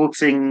started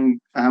supporting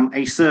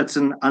a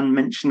certain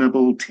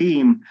unmentionable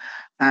team.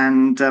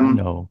 And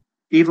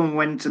even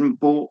went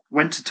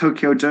to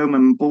Tokyo Dome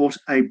and bought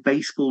a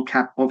baseball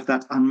cap of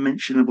that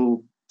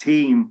unmentionable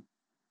team.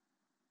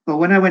 But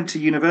when I went to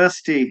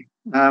university,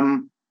 I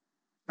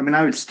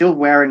was still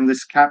wearing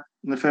this cap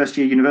in the first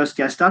year of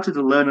university. I started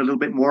to learn a little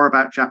bit more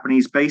about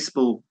Japanese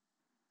baseball.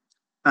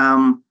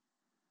 And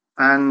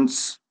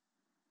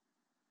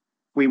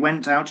we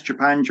went out to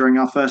Japan during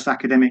our first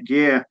academic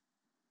year.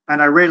 And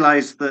I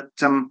realized that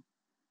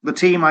the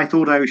team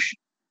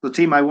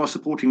I was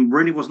supporting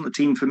really wasn't the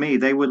team for me.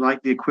 They were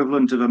like the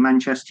equivalent of a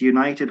Manchester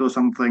United or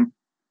something.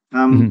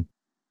 And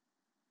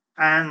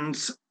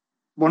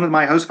one of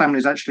my host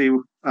families actually,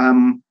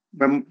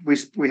 when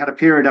we had a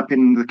period up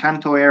in the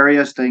Kanto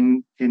area,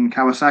 staying in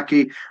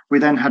Kawasaki, we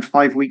then had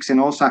 5 weeks in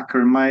Osaka.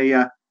 And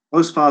my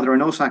host father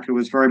in Osaka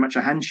was very much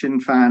a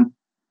Hanshin fan.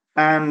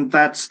 And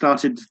that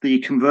started the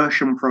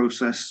conversion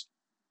process.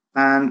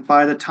 And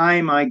by the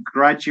time I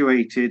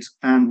graduated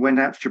and went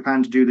out to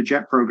Japan to do the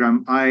JET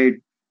program, I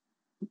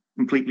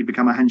completely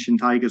become a Hanshin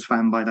Tigers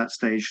fan by that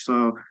stage.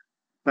 So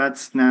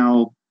that's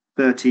now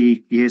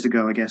 30 years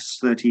ago, I guess,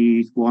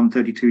 31,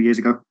 32 years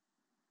ago.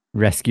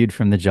 Rescued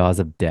from the jaws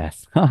of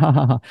death.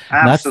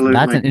 Absolutely.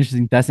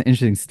 That's an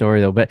interesting story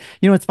though. But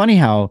it's funny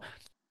how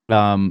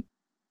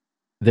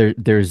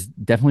there's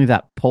definitely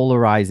that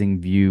polarizing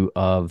view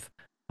of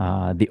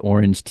the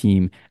orange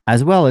team,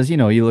 as well as,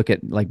 you look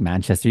at like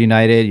Manchester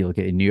United, you look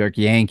at New York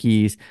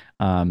Yankees,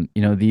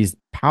 these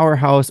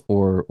powerhouse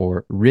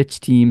or rich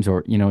teams,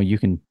 or, you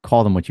can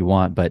call them what you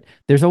want, but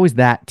there's always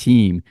that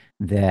team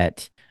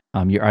that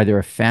you're either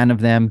a fan of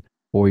them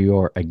or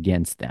you're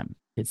against them,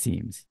 it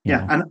seems.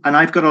 And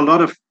I've got a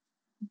lot of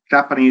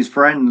Japanese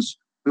friends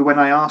who, when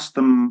I ask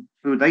them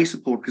who they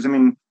support, because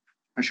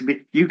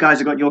you guys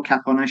have got your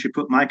cap on, I should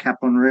put my cap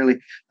on,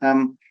 really.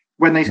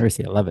 When they I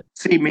love it.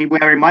 See me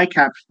wearing my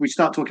cap, we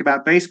start talking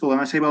about baseball,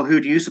 and I say, well,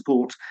 who do you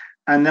support?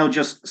 And they'll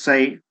just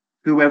say,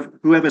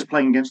 whoever's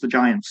playing against the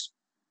Giants.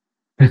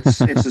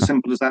 It's as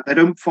simple as that. They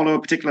don't follow a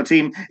particular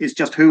team. It's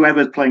just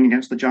whoever's playing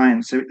against the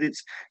Giants. So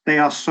they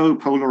are so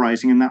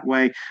polarizing in that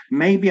way.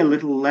 Maybe a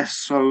little less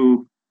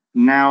so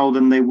now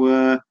than they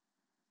were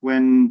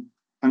when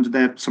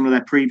under some of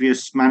their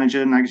previous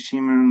manager,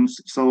 Nagashima, and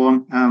so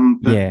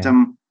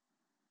on.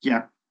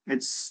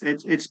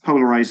 It's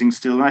polarizing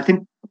still. And I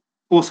think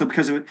also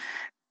because of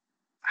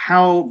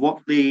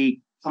what the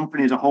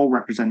company as a whole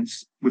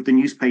represents with the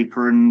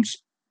newspaper and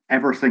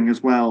everything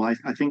as well. I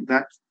think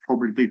that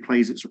probably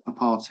plays a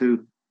part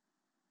too.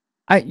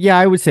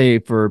 I would say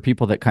for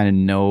people that kind of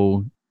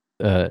know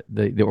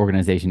the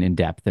organization in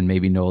depth and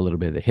maybe know a little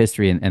bit of the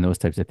history and those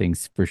types of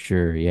things, for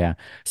sure. Yeah.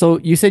 So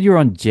you said you were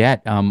on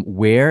JET.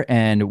 Where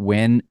and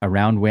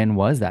around when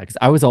was that? Because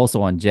I was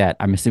also on JET.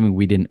 I'm assuming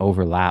we didn't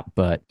overlap,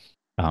 but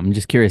I'm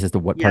just curious as to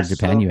what part of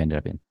Japan you ended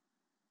up in.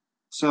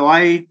 So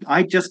I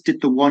just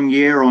did the 1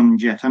 year on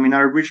JET. I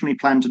originally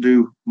planned to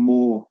do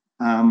more.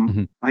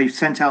 I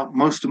sent out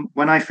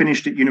when I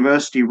finished at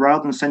university,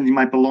 rather than taking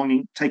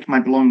my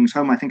belongings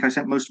home, I think I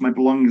sent most of my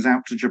belongings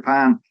out to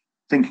Japan,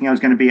 thinking I was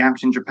going to be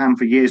out in Japan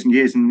for years and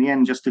years. And in the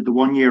end, just did the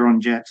 1 year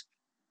on JET.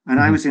 And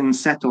I was in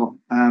Seto,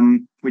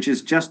 which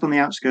is just on the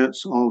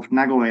outskirts of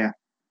Nagoya.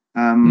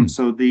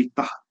 So the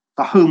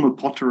home of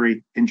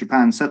pottery in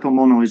Japan. Seto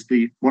mono is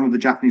one of the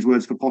Japanese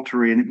words for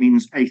pottery, and it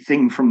means a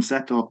thing from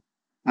Seto.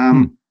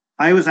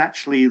 I was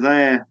actually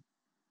there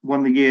one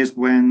of the years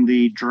when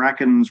the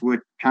Dragons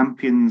were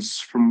champions,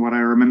 from what I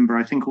remember.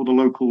 I think all the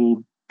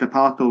local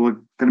departo were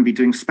going to be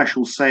doing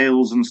special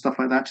sales and stuff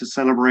like that to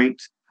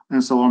celebrate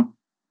and so on.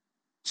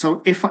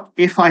 So if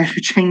I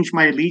had changed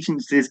my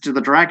allegiances to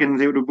the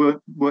Dragons, it would have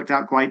worked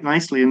out quite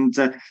nicely. And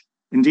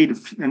indeed,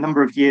 a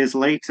number of years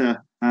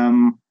later,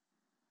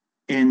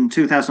 in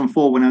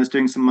 2004, when I was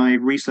doing some of my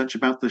research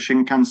about the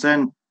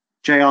Shinkansen,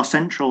 JR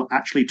Central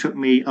actually took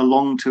me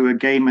along to a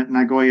game at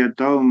Nagoya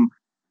Dome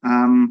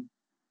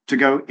to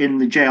go in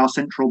the JR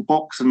Central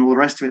box and all the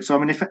rest of it.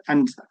 So,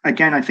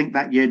 I think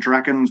that year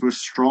Dragons were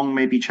strong,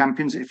 maybe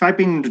champions. If I'd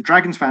been a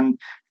Dragons fan,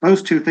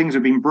 those two things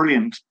have been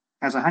brilliant.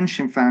 As a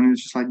Hanshin fan,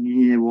 it's just like,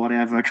 yeah,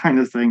 whatever kind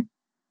of thing.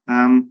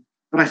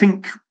 But I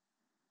think,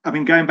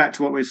 going back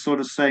to what we're sort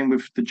of saying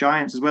with the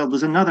Giants as well,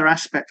 there's another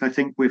aspect I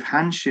think with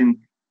Hanshin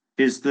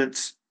is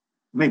that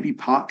maybe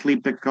partly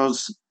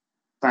because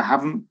there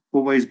haven't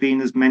always been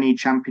as many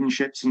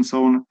championships and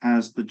so on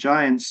as the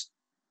Giants.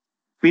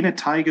 Being a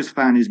Tigers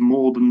fan is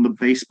more than the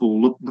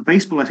baseball. The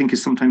baseball, I think,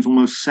 is sometimes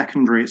almost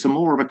secondary. It's a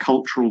more of a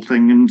cultural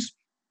thing, and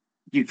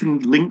you can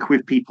link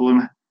with people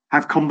and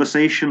have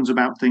conversations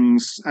about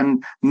things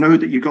and know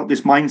that you've got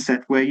this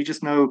mindset where you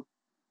just know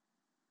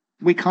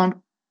we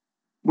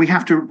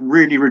have to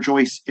really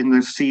rejoice in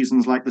those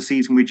seasons like the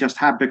season we just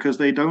had, because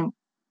they don't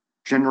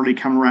generally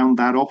come around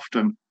that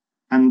often.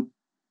 And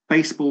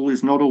baseball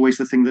is not always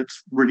the thing that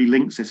really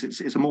links this.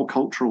 It's a more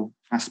cultural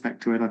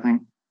aspect to it, I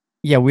think.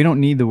 Yeah, we don't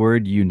need the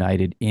word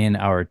united in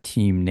our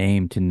team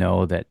name to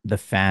know that the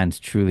fans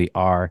truly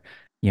are,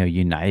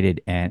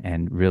 united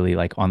and really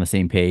like on the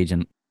same page.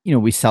 And,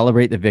 we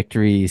celebrate the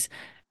victories,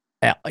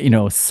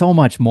 so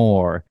much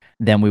more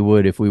than we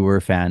would if we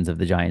were fans of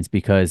the Giants,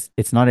 because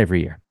it's not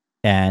every year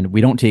and we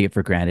don't take it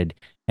for granted.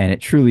 And it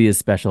truly is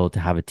special to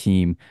have a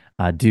team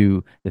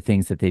do the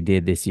things that they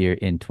did this year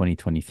in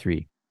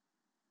 2023.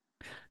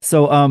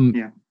 So,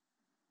 yeah.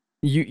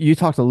 You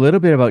talked a little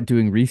bit about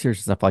doing research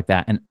and stuff like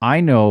that, and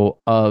I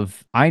know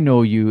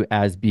you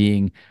as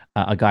being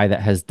a guy that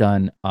has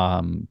done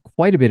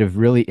quite a bit of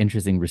really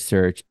interesting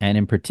research, and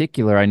in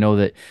particular, I know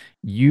that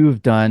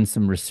you've done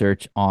some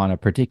research on a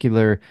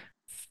particular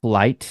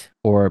flight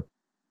or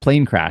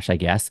plane crash, I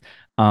guess,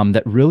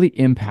 that really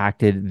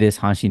impacted this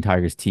Hanshin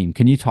Tigers team.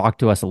 Can you talk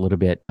to us a little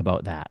bit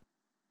about that?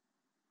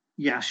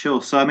 Yeah,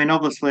 sure. So,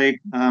 obviously,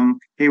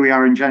 here we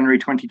are in January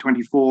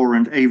 2024,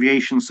 and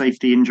aviation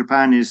safety in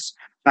Japan is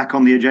back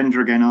on the agenda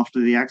again after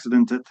the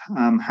accident at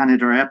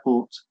Haneda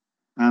Airport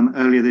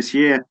earlier this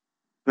year.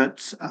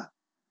 But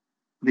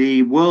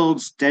the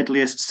world's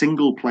deadliest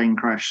single plane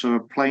crash, so a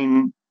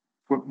plane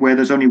where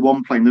there's only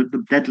one plane,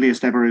 the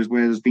deadliest ever is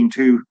where there's been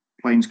two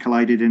planes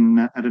collided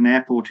at an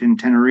airport in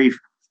Tenerife.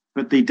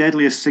 But the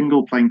deadliest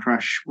single plane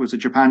crash was a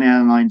Japan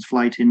Airlines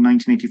flight in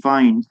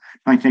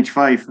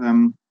 1985,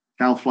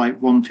 GAL Flight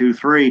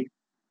 123.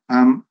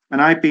 And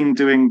I've been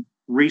doing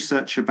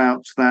research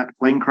about that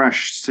plane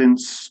crash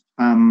since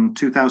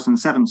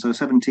 2007, so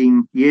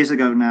 17 years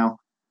ago now.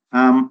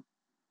 And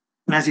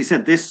as you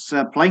said, this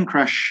plane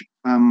crash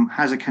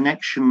has a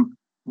connection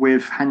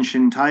with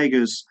Hanshin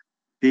Tigers.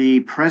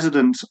 The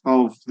president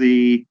of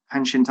the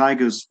Hanshin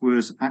Tigers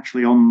was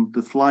actually on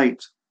the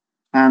flight,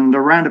 and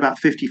around about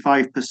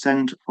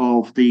 55%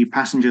 of the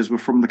passengers were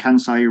from the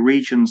Kansai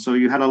region. So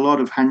you had a lot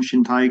of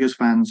Hanshin Tigers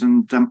fans.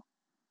 And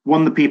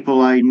one of the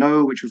people I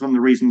know, which was one of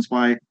the reasons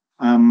why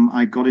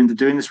I got into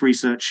doing this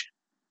research,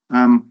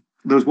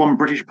 there was one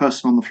British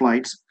person on the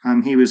flight.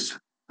 He was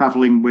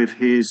traveling with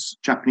his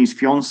Japanese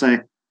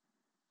fiance.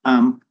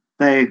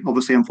 They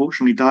obviously,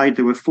 unfortunately, died.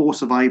 There were 4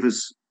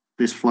 survivors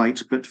this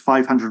flight, but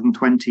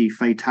 520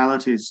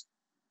 fatalities.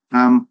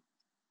 And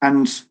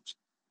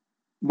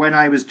when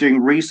I was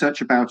doing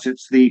research about it,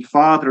 the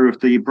father of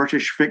the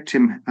British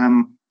victim,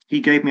 he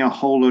gave me a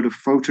whole load of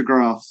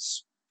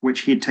photographs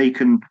which he had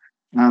taken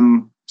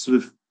sort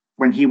of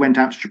when he went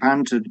out to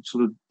Japan to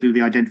sort of do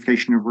the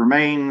identification of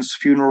remains,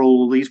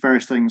 funeral, these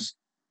various things.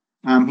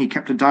 He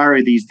kept a diary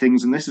of these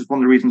things, and this is one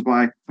of the reasons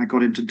why I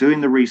got into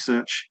doing the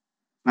research.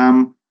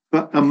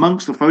 But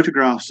amongst the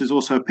photographs is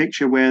also a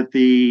picture where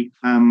the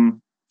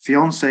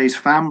fiance's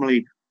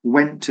family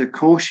went to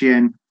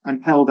Koshien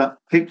and held up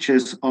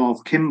pictures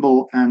of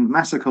Kimball and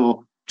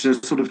Masako to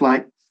sort of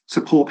like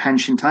support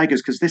Hanshin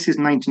Tigers, because this is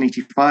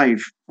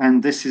 1985,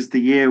 and this is the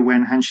year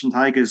when Hanshin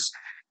Tigers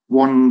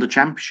won the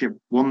championship,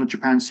 won the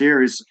Japan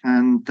Series.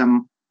 And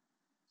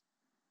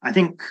I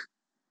think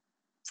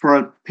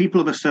for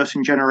people of a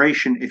certain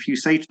generation, if you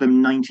say to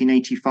them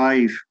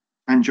 1985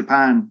 and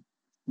Japan,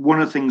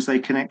 one of the things they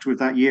connect with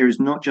that year is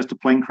not just a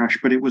plane crash,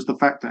 but it was the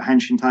fact that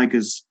Hanshin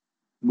Tigers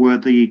were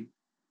the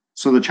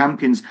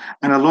champions.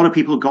 And a lot of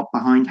people got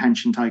behind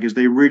Hanshin Tigers.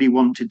 They really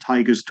wanted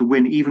Tigers to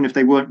win, even if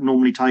they weren't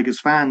normally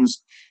Tigers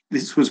fans.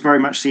 This was very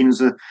much seen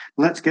as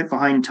let's get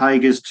behind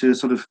Tigers to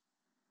sort of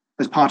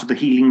as part of the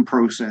healing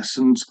process.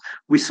 And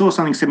we saw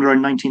something similar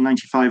in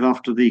 1995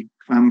 after the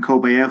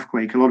Kobe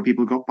earthquake. A lot of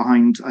people got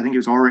behind, I think it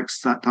was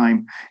Oryx that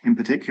time in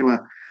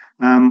particular.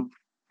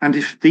 And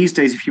if these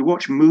days, if you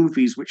watch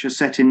movies which are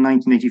set in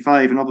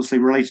 1985, and obviously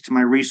related to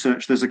my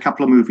research, there's a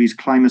couple of movies,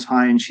 Climb as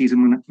High and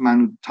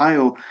Shizumanu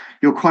Tayo,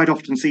 you'll quite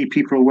often see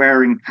people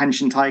wearing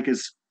Hanshin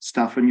Tigers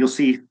stuff, and you'll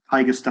see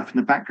Tiger stuff in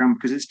the background,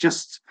 because it's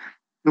just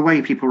the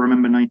way people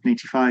remember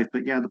 1985.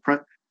 But yeah,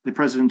 the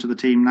president of the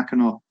team,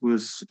 Nakano,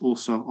 was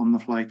also on the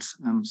flight,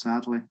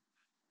 sadly.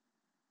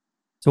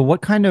 So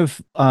what kind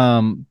of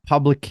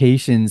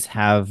publications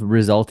have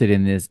resulted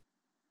in this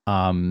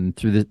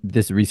through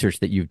this research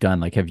that you've done?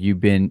 Like, have you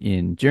been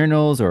in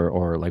journals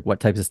or like what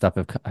types of stuff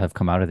have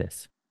come out of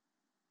this?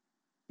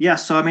 Yeah,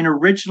 so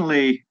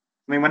originally,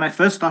 when I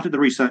first started the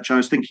research, I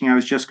was thinking I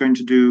was just going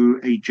to do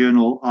a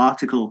journal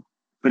article,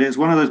 but it's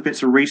one of those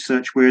bits of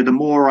research where the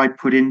more I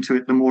put into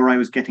it, the more I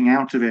was getting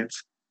out of it.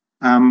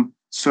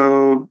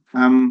 So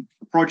the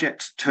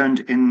project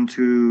turned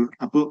into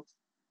a book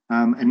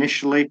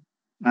initially.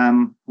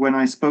 When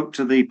I spoke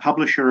to the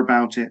publisher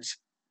about it,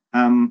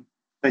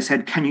 they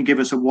said, can you give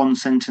us a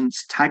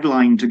one-sentence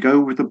tagline to go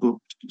with the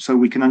book so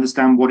we can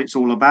understand what it's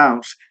all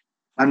about?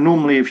 And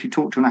normally, if you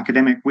talk to an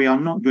academic, we are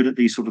not good at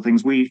these sort of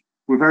things. We're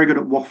very good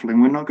at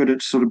waffling. We're not good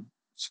at sort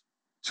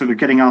of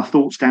getting our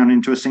thoughts down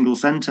into a single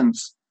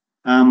sentence.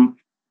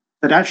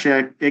 But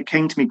actually, it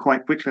came to me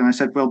quite quickly, and I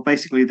said, well,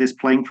 basically, this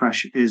plane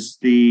crash is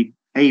the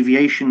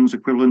aviation's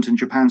equivalent and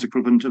Japan's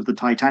equivalent of the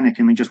Titanic.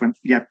 And they just went,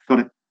 yeah, got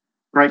it.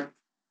 Great,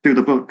 do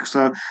the book.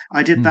 So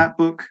I did that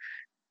book.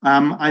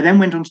 I then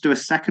went on to do a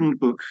second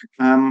book.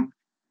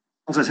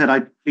 As I said,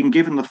 I'd been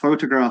given the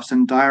photographs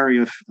and diary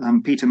of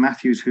Peter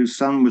Matthews, whose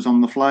son was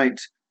on the flight.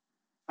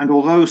 And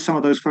although some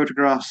of those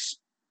photographs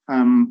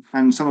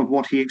and some of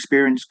what he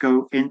experienced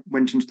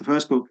went into the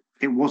first book,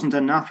 it wasn't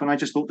enough. And I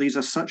just thought these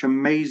are such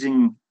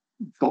amazing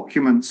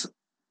documents.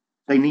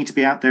 They need to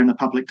be out there in the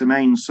public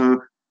domain.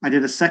 So I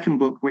did a second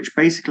book, which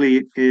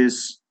basically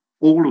is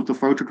all of the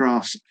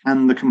photographs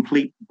and the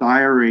complete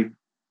diary,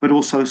 but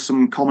also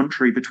some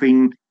commentary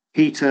between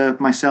Peter,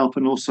 myself,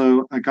 and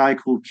also a guy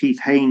called Keith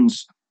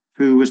Haynes,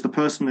 who was the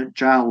person at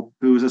JAL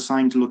who was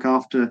assigned to look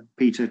after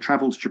Peter,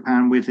 traveled to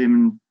Japan with him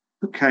and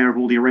took care of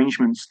all the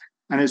arrangements.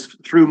 And it's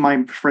through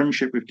my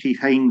friendship with Keith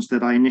Haynes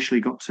that I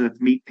initially got to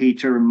meet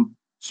Peter and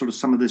sort of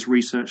some of this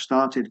research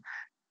started.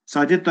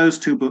 So I did those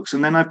two books,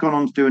 and then I've gone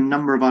on to do a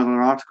number of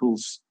other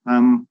articles,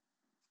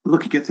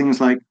 looking at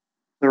things like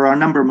there are a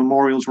number of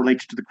memorials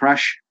related to the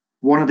crash.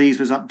 One of these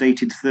was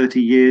updated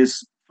 30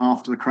 years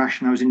after the crash,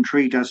 and I was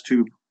intrigued as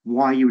to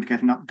why you would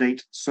get an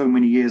update so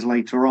many years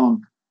later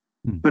on.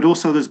 But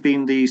also there's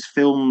been these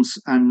films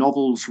and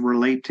novels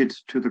related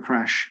to the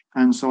crash.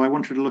 And so I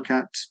wanted to look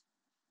at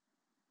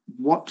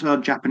what are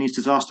Japanese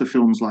disaster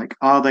films like?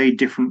 Are they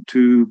different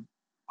to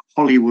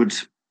Hollywood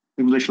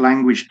English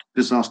language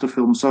disaster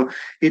films? So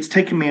it's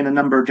taken me in a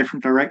number of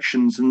different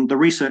directions, and the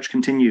research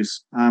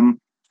continues.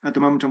 At the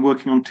moment, I'm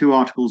working on two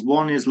articles.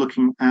 One is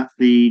looking at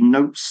the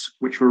notes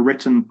which were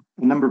written.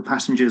 A number of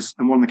passengers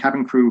and one of the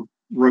cabin crew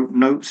wrote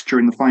notes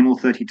during the final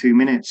 32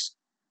 minutes.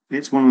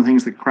 It's one of the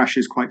things that Crash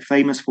is quite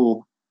famous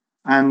for.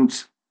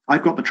 And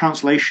I've got the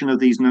translation of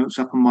these notes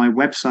up on my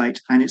website,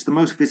 and it's the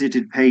most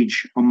visited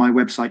page on my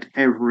website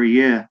every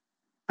year.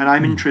 And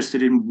I'm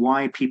interested in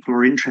why people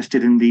are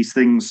interested in these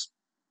things.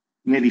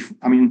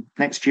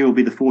 Next year will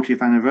be the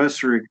 40th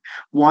anniversary.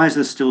 Why is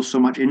there still so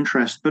much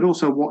interest? But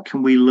also, what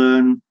can we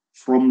learn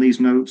from these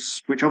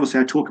notes, which obviously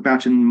I talk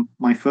about in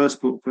my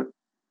first book, but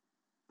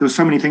there were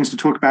so many things to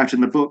talk about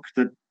in the book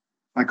that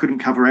I couldn't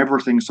cover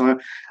everything. So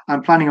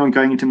I'm planning on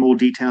going into more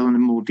detail and a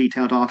more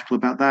detailed article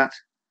about that.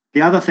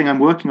 The other thing I'm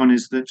working on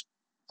is that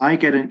I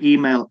get an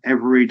email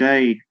every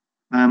day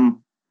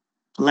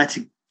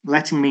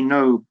letting me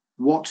know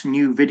what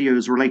new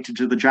videos related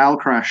to the JAL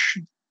crash,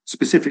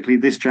 specifically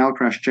this JAL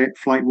crash,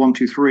 Flight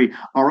 123,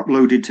 are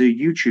uploaded to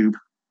YouTube.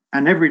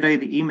 And every day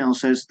the email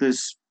says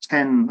there's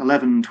 10,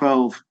 11,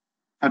 12,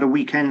 at a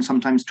weekend,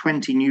 sometimes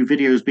 20 new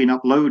videos being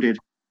uploaded.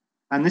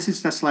 And this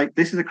is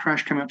a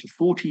crash coming up to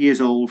 40 years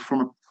old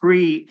from a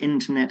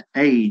pre-internet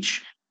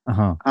age.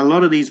 A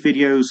lot of these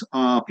videos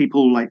are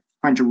people like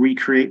trying to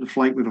recreate the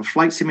flight with a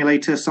flight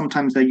simulator.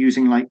 Sometimes they're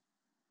using like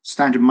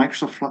standard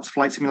Microsoft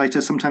Flight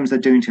Simulator. Sometimes they're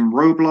doing it in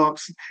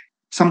Roblox.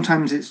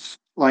 Sometimes it's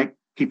like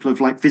people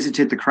have like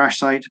visited the crash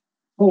site,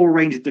 whole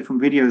range of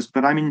different videos.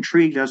 But I'm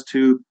intrigued as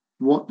to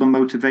what the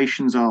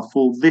motivations are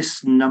for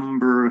this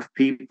number of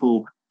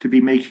people to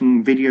be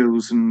making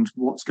videos and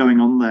what's going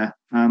on there.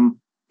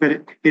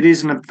 But it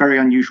is a very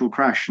unusual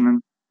crash.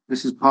 And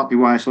this is partly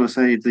why I sort of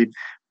say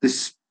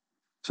this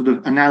sort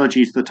of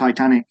analogy to the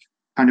Titanic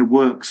kind of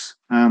works.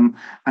 And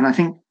I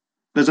think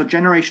there's a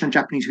generation of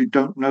Japanese who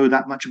don't know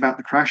that much about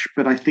the crash,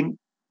 but I think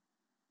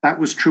that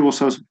was true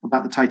also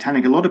about the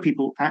Titanic. A lot of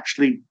people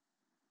actually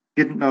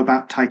didn't know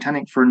about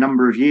Titanic for a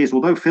number of years.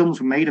 Although films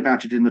were made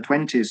about it in the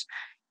 20s,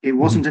 it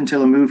wasn't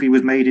until a movie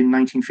was made in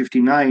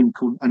 1959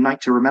 called A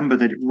Night to Remember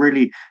that it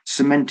really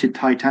cemented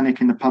Titanic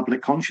in the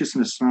public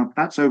consciousness. Now,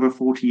 that's over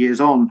 40 years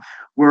on.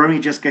 We're only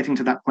just getting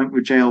to that point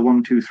with JL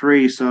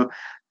 123. So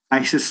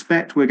I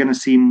suspect we're going to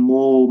see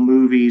more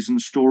movies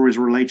and stories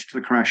related to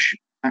the crash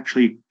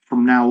actually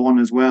from now on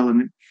as well.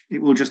 And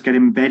it will just get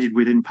embedded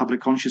within public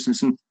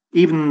consciousness. And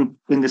even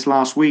in this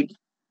last week,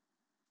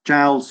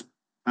 JAL's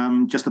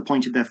just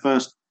appointed their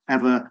first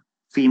ever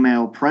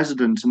female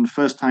president, and the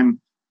first time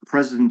the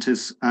president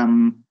has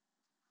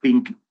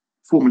been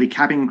formerly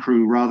cabin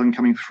crew rather than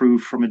coming through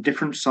from a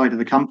different side of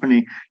the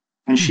company.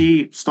 And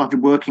she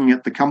started working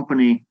at the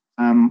company,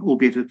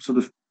 albeit at sort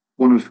of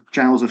one of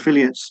JAL's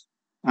affiliates,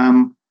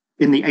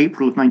 in the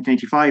April of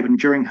 1985. And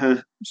during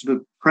her sort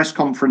of press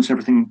conference,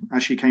 everything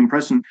as she became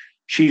president,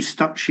 she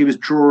was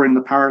drawing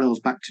the parallels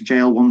back to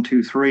JL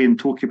 123 and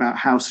talking about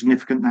how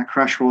significant that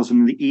crash was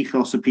and the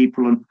ethos of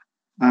people and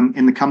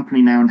in the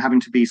company now and having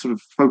to be sort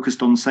of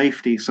focused on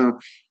safety. So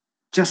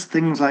just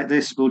things like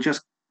this will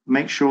just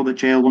make sure that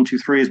JL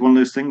 123 is one of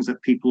those things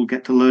that people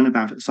get to learn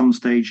about at some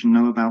stage and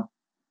know about.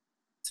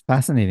 It's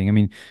fascinating. I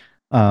mean,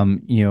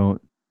 you know,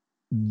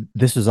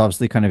 this was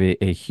obviously kind of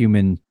a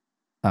human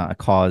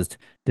caused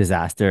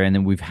disaster. And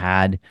then we've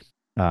had,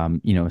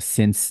 you know,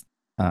 since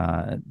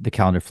the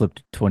calendar flipped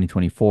to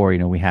 2024, you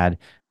know, we had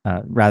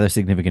a rather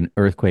significant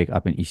earthquake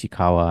up in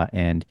Ishikawa.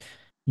 And,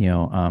 you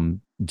know,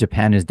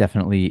 Japan is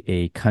definitely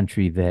a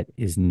country that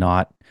is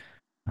not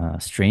a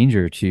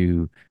stranger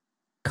to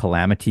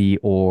calamity,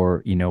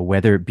 or, you know,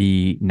 whether it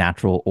be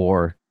natural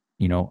or,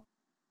 you know,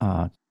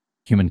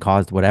 human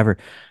caused, whatever.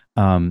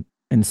 And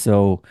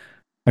so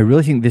I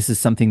really think this is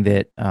something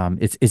that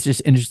it's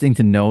just interesting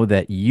to know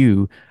that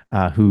you,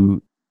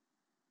 who,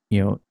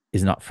 you know,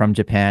 is not from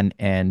Japan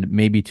and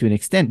maybe to an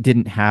extent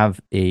didn't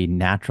have a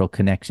natural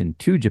connection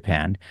to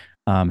Japan,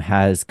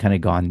 has kind of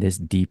gone this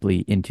deeply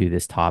into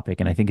this topic.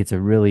 And I think it's a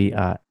really,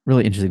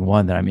 really interesting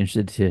one that I'm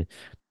interested to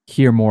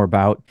hear more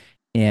about,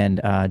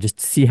 and just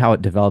see how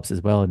it develops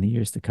as well in the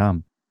years to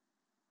come.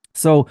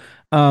 So,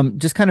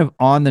 just kind of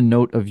on the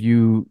note of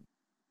you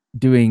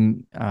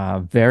doing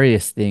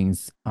various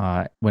things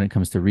when it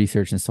comes to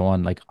research and so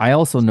on, like I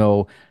also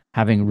know,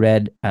 having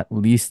read at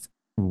least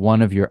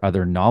one of your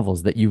other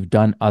novels, that you've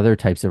done other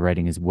types of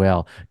writing as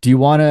well. Do you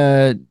want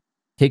to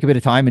take a bit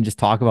of time and just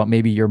talk about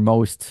maybe your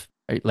most,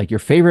 like your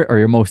favorite or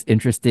your most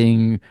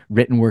interesting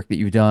written work that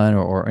you've done,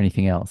 or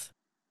anything else?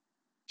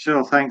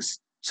 Sure, thanks.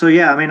 So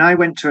yeah, I mean, I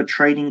went to a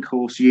training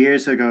course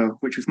years ago,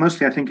 which was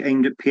mostly, I think,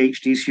 aimed at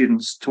PhD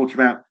students, talking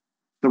about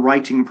the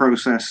writing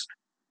process.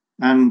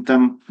 And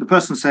the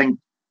person saying,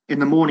 in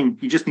the morning,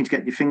 you just need to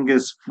get your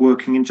fingers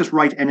working and just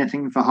write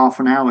anything for half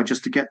an hour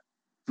just to get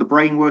the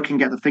brain working,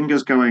 get the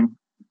fingers going.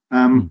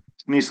 And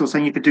he's sort of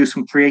saying you could do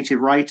some creative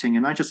writing.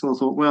 And I just sort of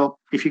thought, well,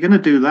 if you're going to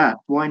do that,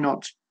 why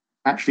not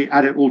actually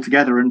add it all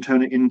together and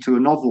turn it into a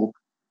novel?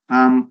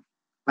 And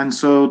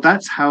so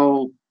that's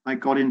how I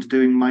got into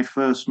doing my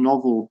first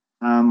novel,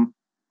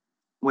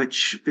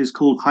 which is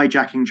called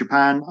Hijacking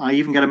Japan. I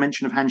even get a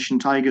mention of Hanshin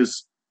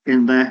Tigers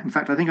in there. In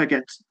fact, I think I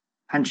get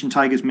Hanshin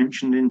Tigers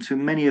mentioned into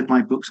many of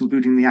my books,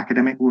 including the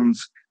academic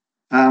ones.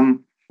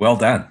 Well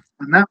done.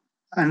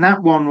 And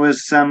that one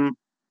was,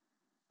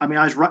 I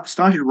mean,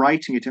 started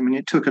writing it. I mean,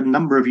 it took a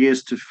number of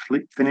years to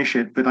finish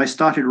it, but I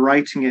started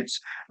writing it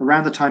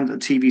around the time that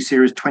the TV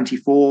series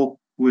 24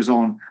 was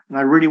on. And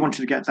I really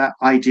wanted to get that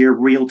idea of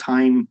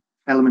real-time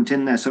element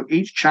in there. So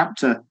each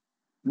chapter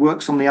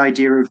works on the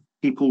idea of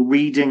people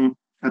reading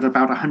at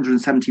about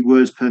 170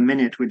 words per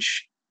minute,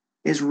 which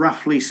is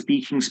roughly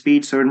speaking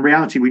speed. So in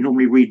reality, we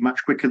normally read much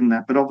quicker than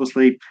that. But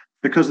obviously,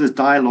 because there's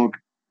dialogue,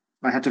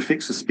 I had to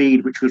fix the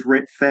speed, which was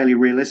fairly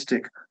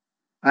realistic.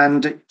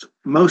 And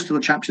most of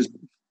the chapters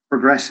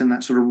progress in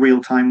that sort of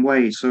real-time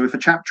way. So if a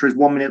chapter is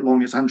 1 minute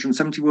long, it's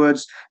 170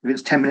 words. If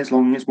it's 10 minutes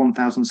long, it's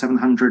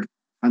 1,700,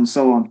 and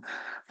so on.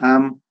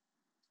 And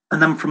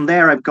then from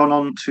there, I've gone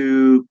on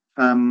to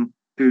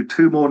do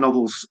two more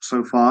novels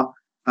so far.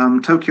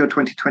 Tokyo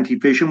 2020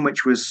 Vision,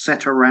 which was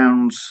set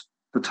around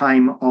the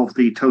time of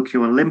the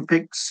Tokyo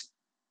Olympics.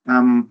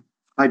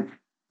 I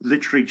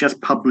literally just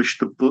published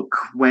the book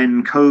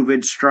when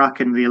COVID struck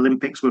and the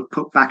Olympics were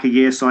put back a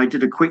year. So I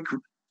did a quick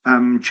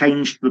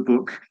change to the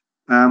book.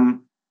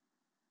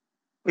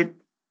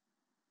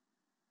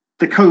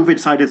 The COVID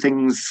side of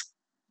things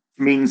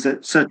means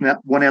that certainly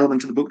that one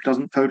element of the book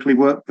doesn't totally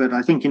work, but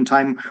I think in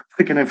time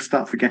we're going to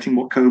start forgetting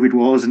what COVID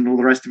was and all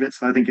the rest of it,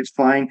 so I think it's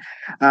fine.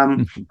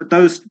 But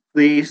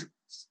the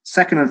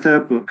second and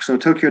third book, so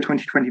Tokyo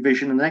 2020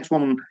 Vision, and the next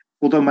one,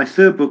 although my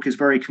third book is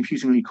very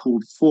confusingly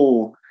called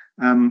 4,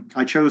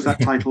 I chose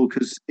that title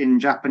because in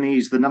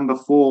Japanese the number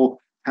 4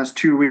 has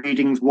two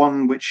readings,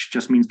 one which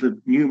just means the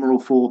numeral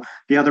 4,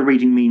 the other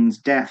reading means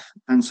death,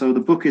 and so the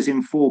book is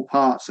in 4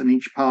 parts, and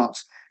each part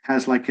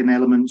has like an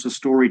element, a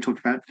story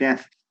talking about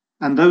death.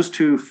 And those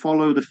two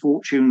follow the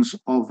fortunes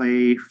of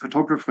a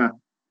photographer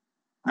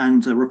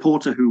and a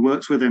reporter who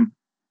works with him.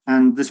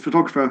 And this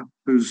photographer,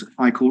 who's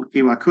I call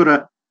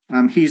Iwakura,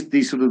 he's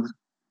the sort of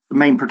the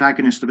main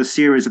protagonist of a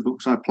series of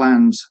books I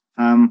planned.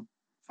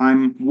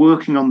 I'm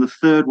working on the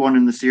third one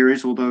in the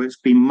series, although it's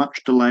been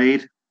much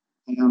delayed.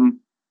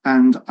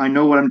 And I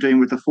know what I'm doing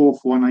with the fourth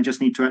one. I just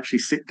need to actually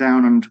sit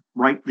down and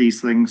write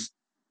these things.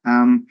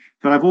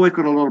 But I've always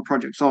got a lot of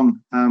projects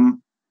on.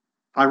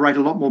 I write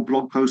a lot more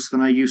blog posts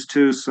than I used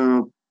to,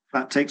 so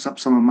that takes up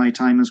some of my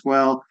time as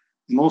well.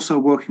 I'm also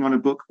working on a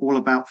book all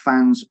about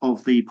fans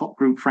of the pop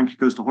group Frankie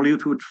Goes to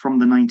Hollywood from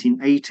the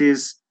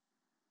 1980s.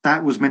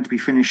 That was meant to be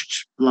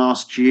finished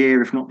last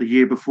year, if not the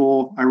year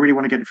before. I really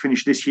want to get it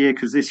finished this year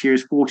because this year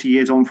is 40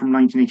 years on from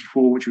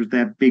 1984, which was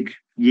their big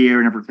year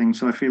and everything.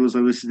 So I feel as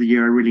though this is the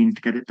year I really need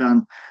to get it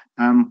done.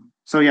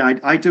 So yeah,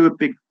 I do a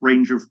big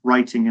range of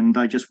writing, and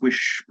I just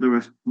wish there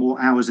were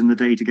more hours in the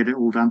day to get it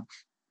all done.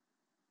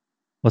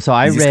 Well, so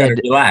I You just read.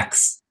 gotta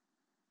relax.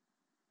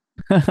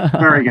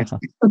 Very good.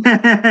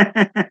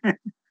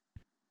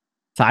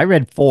 So I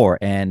read 4,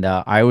 and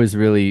I was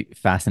really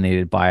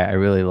fascinated by it. I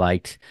really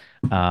liked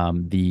I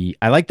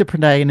liked the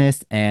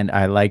protagonist, and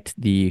I liked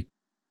the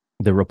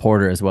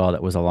reporter as well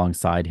that was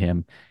alongside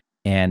him.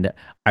 And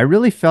I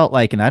really felt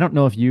like, and I don't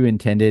know if you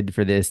intended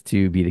for this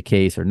to be the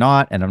case or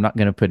not, and I'm not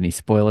going to put any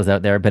spoilers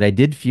out there, but I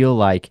did feel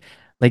like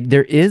like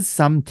there is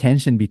some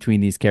tension between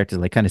these characters,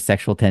 like kind of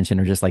sexual tension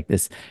or just like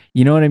this,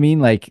 you know what I mean?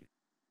 Like,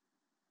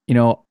 you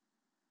know,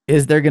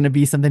 is there going to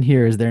be something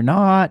here? Is there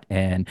not?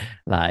 And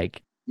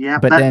like, Yeah,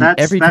 but then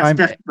every time,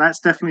 that's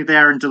definitely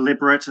there and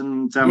deliberate,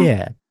 and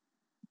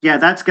yeah,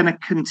 that's going to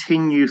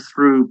continue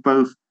through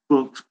both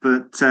books.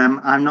 But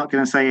I'm not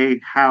going to say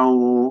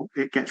how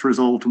it gets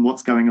resolved and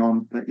what's going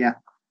on. But yeah.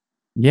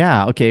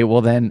 yeah, okay.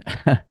 Well, then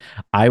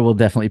I will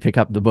definitely pick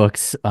up the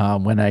books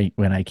when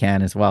I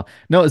can as well.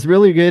 No, it's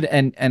really good,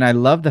 and I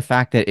love the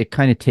fact that it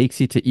kind of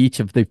takes you to each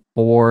of the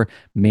four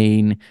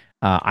main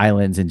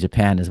islands in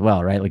Japan as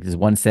well, right? Like there's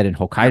one set in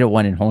Hokkaido,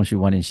 one in Honshu,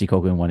 one in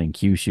Shikoku, and one in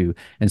Kyushu,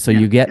 and so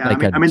you get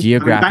like a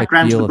geographic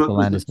feel of the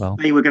land as well.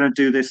 They were going to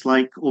do this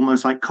like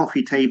almost like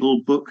coffee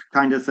table book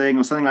kind of thing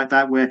or something like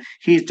that, where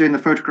he's doing the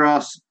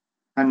photographs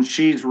and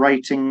she's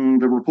writing,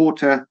 the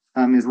reporter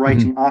is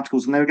writing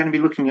articles, and they were going to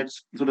be looking at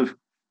sort of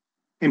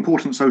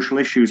important social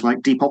issues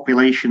like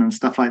depopulation and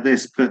stuff like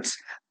this, but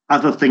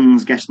other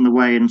things get in the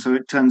way, and so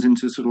it turns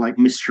into sort of like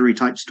mystery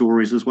type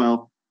stories as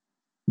well.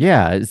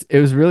 Yeah, it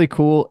was really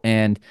cool,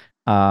 and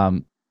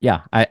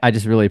yeah, I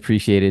just really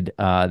appreciated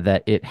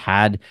that it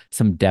had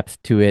some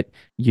depth to it.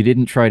 You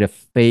didn't try to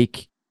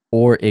fake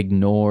or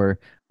ignore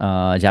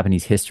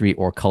Japanese history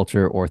or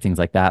culture or things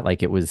like that.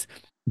 Like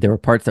there were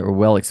parts that were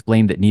well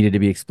explained that needed to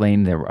be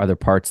explained. There were other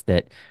parts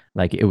that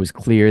like it was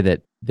clear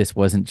that this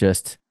wasn't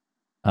just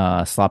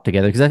slopped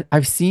together, because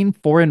I've seen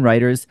foreign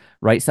writers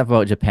write stuff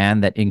about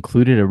Japan that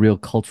included a real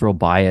cultural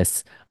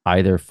bias,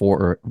 either for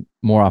or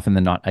more often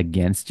than not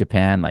against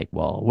Japan. Like,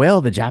 well,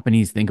 the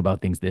Japanese think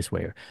about things this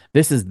way, or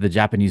this is the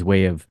Japanese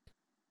way of,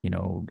 you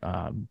know,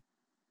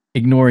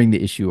 ignoring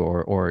the issue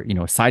or you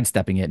know,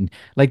 sidestepping it. And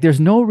like,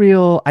 there's no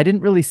real, I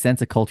didn't really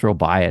sense a cultural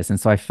bias, and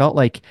so I felt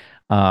like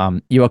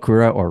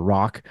Iwakura or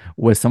Rock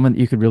was someone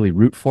that you could really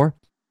root for.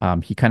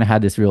 He kind of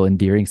had this real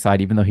endearing side,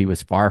 even though he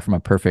was far from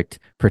a perfect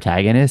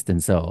protagonist.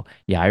 And so,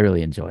 yeah, I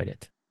really enjoyed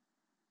it.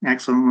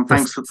 Excellent. Well,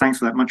 thanks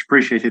for that. Much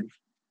appreciated.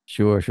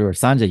 Sure.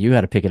 Sanjay, you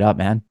got to pick it up,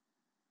 man.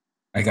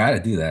 I got to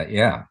do that.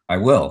 Yeah, I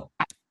will.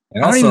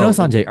 And I don't even know,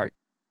 Sanjay,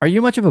 are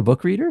you much of a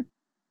book reader?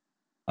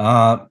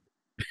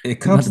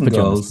 It comes and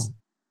goes.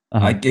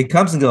 It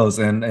comes and goes.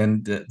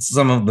 And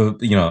some of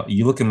the, you know,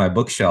 you look at my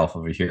bookshelf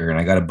over here and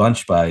I got a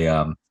bunch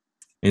by,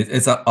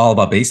 it's all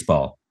about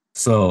baseball.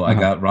 So I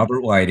got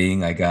Robert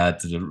Whiting, I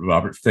got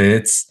Robert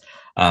Fitz,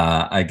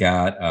 I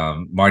got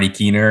Marty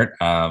Keener,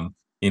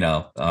 you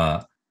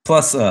know,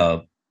 plus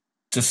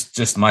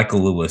just Michael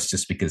Lewis,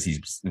 just because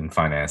he's in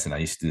finance and I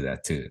used to do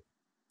that too.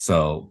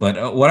 So,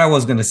 but what I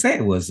was going to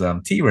say was,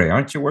 T-Ray,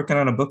 aren't you working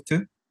on a book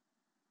too?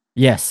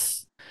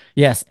 Yes,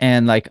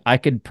 and like I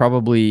could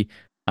probably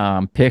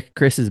pick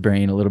Chris's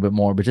brain a little bit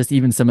more, but just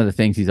even some of the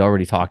things he's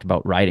already talked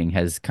about writing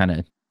has kind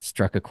of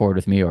struck a chord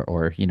with me,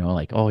 or you know,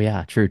 like, oh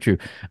yeah, true.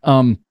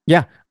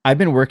 Yeah, I've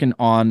been working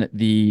on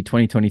the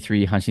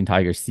 2023 Hanshin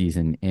Tigers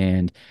season,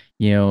 and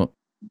you know,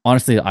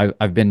 honestly,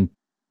 I've been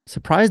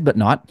surprised but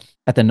not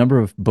at the number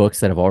of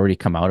books that have already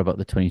come out about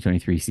the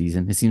 2023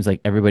 season. It seems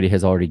like everybody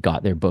has already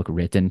got their book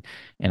written,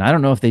 and I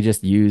don't know if they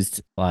just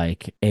used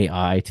like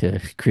AI to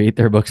create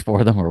their books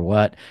for them or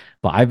what,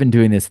 but I've been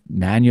doing this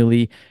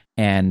manually,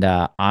 and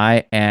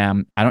I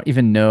don't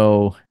even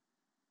know.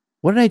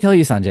 What did I tell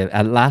you, Sanjay?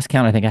 At last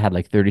count, I think I had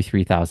like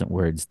 33,000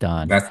 words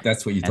done.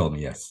 That's what you told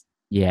me, yes.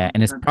 Yeah,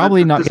 and it's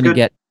probably not going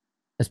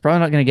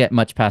to get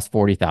much past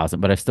 40,000,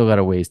 but I've still got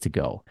a ways to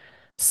go.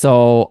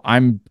 So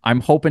I'm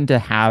hoping to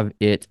have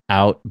it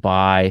out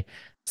by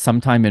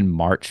sometime in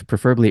March,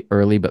 preferably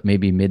early, but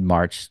maybe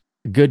mid-March,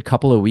 a good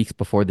couple of weeks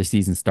before the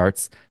season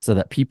starts, so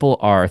that people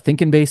are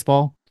thinking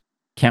baseball,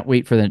 can't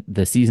wait for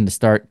the season to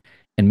start,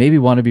 and maybe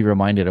want to be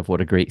reminded of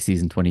what a great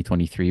season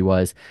 2023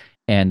 was.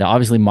 And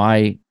obviously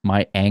my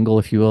angle,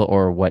 if you will,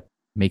 or what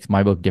makes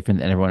my book different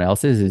than everyone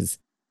else's, is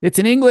it's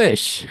in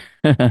English.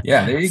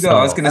 Yeah, there you go.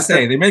 I was going to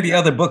say, there may be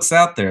other books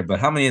out there, but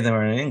how many of them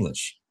are in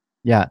English?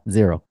 Yeah,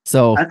 zero.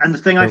 So, and the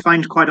thing I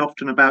find quite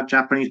often about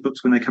Japanese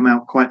books when they come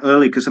out quite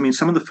early, because I mean,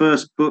 some of the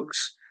first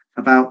books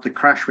about the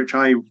crash, which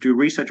I do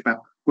research about,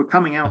 were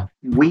coming out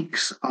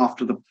weeks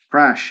after the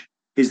crash,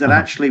 is that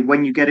actually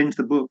when you get into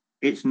the book,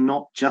 it's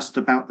not just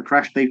about the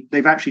crash.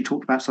 They've actually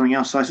talked about something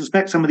else. So I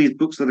suspect some of these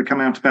books that have come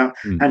out about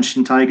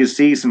Hanshin Tigers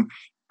season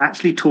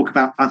actually talk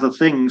about other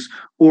things,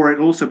 or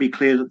it'll also be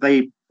clear that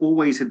they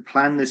always had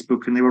planned this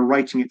book and they were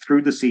writing it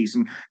through the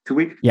season,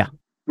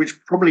 which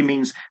probably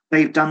means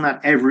they've done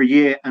that every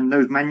year, and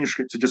those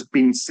manuscripts have just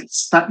been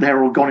sat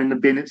there or gone in the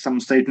bin at some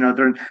stage or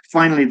another, and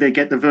finally they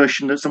get the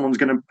version that someone's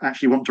going to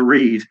actually want to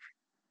read.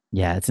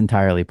 Yeah, it's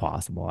entirely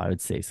possible. I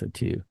would say so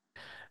too.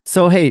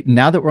 So, hey,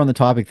 now that we're on the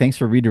topic, thanks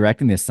for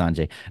redirecting this,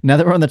 Sanjay. Now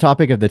that we're on the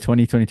topic of the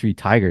 2023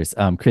 Tigers,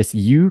 Chris,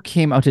 you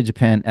came out to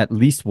Japan at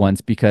least once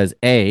because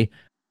A,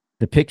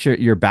 the picture,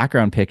 your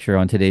background picture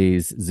on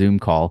today's Zoom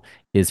call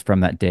is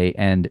from that day,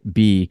 and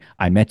B,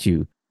 I met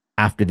you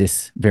after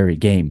this very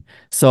game.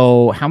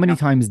 So how many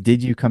times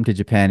did you come to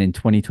Japan in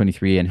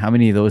 2023, and how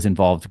many of those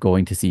involved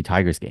going to see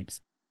Tigers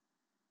games?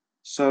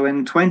 So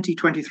in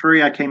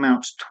 2023, I came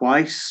out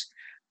twice.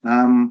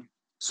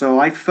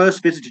 So I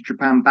first visited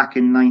Japan back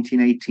in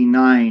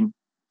 1989.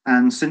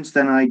 And since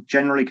then, I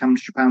generally come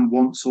to Japan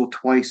once or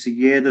twice a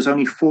year. There's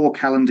only 4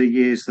 calendar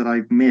years that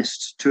I've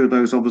missed. 2 of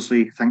those,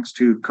 obviously, thanks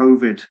to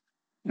COVID.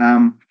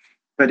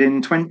 But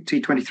in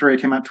 2023, I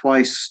came out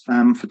twice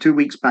for 2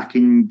 weeks back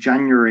in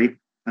January,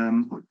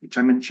 which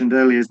I mentioned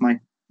earlier is one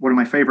of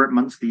my favorite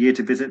months of the year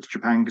to visit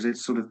Japan because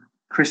it's sort of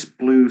crisp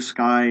blue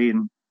sky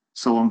and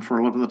so on for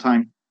a lot of the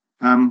time.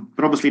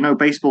 But obviously no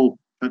baseball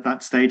at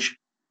that stage.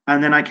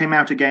 And then I came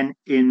out again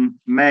in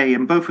May.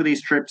 And both of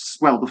these trips,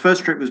 well, the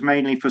first trip was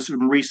mainly for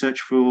some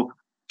research for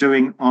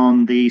doing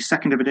on the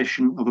second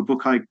edition of a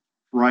book I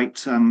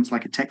write. It's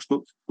like a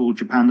textbook called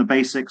Japan the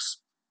Basics.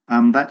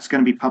 That's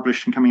going to be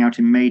published and coming out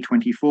in May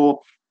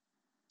 24.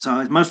 So I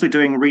was mostly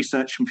doing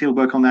research and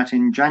fieldwork on that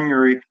in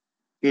January.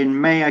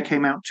 In May, I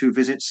came out to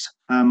visit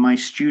my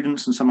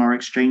students and some of our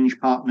exchange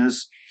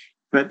partners,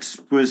 but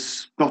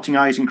was dotting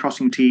I's and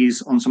crossing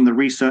T's on some of the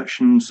research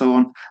and so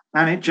on.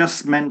 And it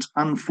just meant,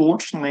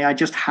 unfortunately, I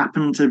just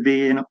happened to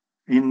be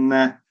in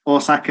the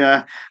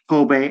Osaka,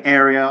 Kobe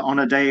area on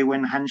a day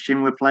when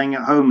Hanshin were playing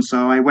at home.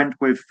 So I went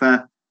with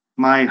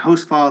my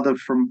host father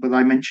that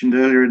I mentioned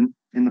earlier in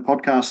the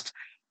podcast.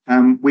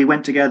 We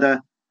went together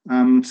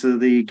to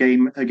the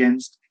game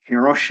against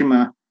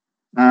Hiroshima.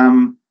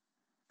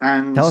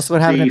 And tell us what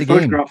happened at the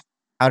game.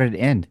 How did it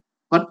end?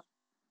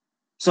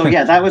 So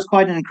yeah, that was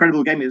quite an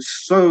incredible game. It was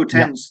so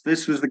tense. Yeah.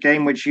 This was the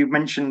game which you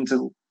mentioned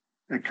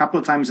a couple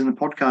of times in the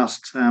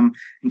podcast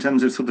in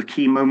terms of sort of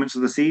key moments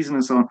of the season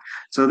and so on.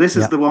 So this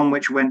is the one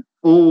which went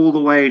all the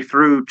way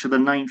through to the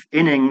 9th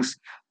innings,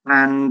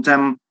 and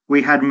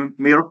we had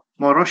Morishita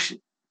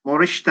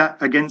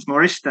against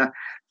Morishita,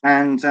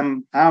 and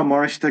our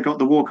Morishita got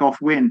the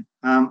walk-off win,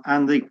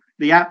 and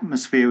the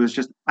atmosphere was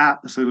just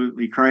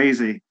absolutely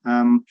crazy.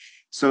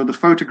 So the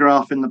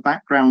photograph in the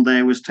background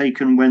there was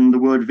taken when the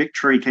word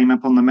victory came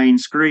up on the main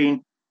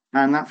screen.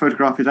 And that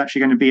photograph is actually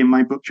going to be in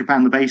my book,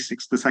 Japan the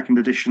Basics, the second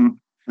edition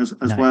as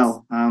nice.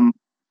 Well.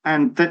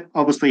 And that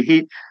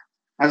obviously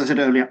as I said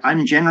earlier,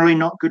 I'm generally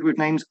not good with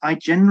names. I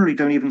generally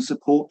don't even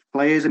support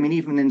players. I mean,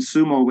 even in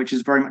sumo, which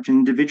is very much an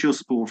individual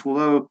sport,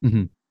 although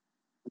I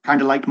kind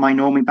of liked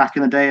Mainomi back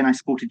in the day and I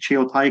supported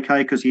Chio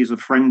Taikai because he's a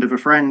friend of a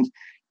friend.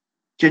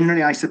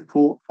 Generally, I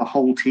support a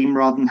whole team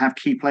rather than have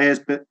key players,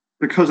 but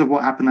because of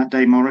what happened that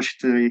day,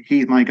 Morishita,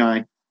 he's my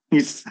guy.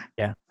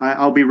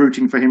 I'll be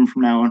rooting for him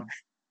from now on.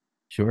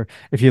 Sure.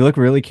 If you look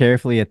really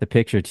carefully at the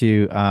picture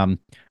too,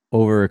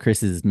 over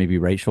Chris's maybe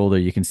right shoulder,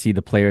 you can see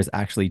the players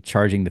actually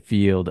charging the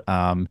field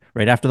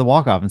right after the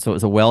walk-off. And so it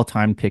was a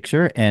well-timed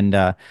picture. And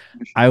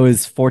I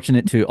was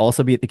fortunate to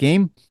also be at the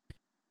game.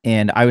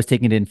 And I was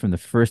taking it in from the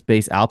first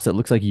base Alps. It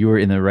looks like you were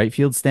in the right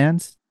field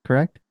stands,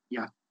 correct?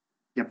 Yeah.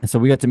 Yep. And so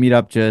we got to meet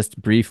up just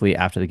briefly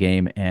after the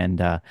game, and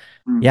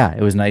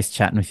it was nice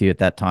chatting with you at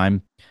that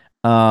time.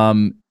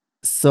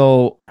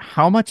 So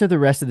how much of the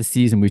rest of the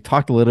season, we've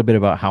talked a little bit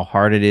about how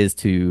hard it is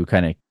to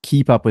kind of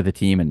keep up with the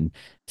team and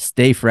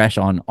stay fresh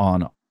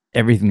on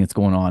everything that's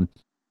going on.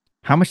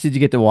 How much did you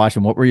get to watch,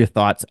 and what were your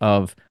thoughts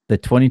of the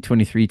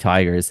 2023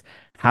 Tigers?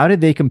 How did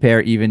they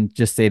compare even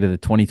just say to the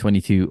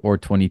 2022 or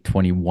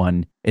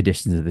 2021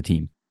 editions of the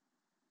team?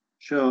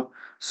 Sure.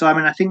 So, I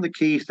mean, I think the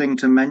key thing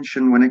to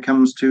mention when it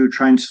comes to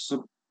trying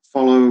to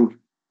follow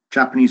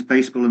Japanese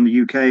baseball in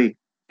the UK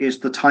is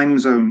the time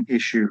zone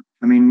issue.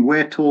 I mean,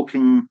 we're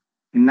talking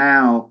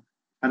now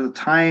at a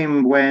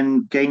time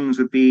when games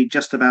would be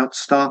just about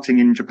starting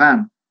in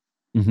Japan.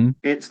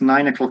 It's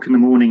 9 o'clock in the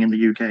morning in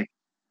the UK.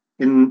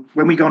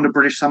 When we go into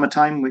British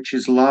summertime, which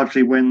is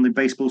largely when the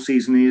baseball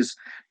season is,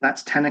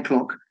 that's 10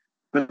 o'clock.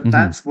 But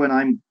that's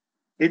when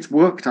it's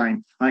work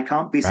time. I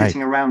can't be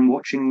sitting around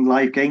watching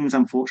live games,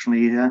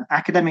 unfortunately.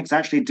 Academics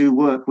actually do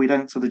work. We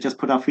don't sort of just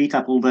put our feet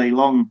up all day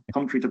long,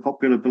 contrary to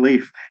popular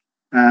belief.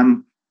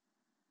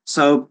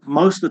 So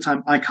most of the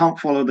time, I can't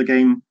follow the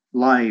game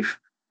live.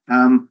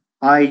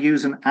 I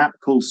use an app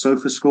called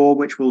SofaScore,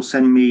 which will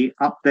send me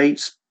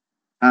updates.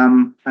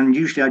 And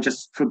usually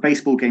for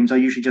baseball games, I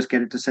usually just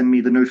get it to send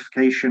me the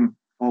notification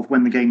of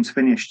when the game's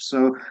finished.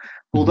 So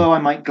although I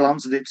might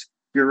glance at it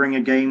during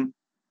a game,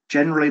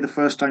 generally, the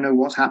first I know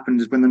what's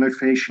happened is when the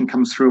notification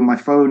comes through on my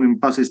phone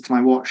and buzzes to my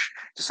watch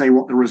to say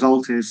what the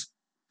result is.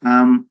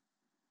 And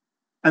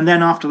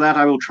then after that,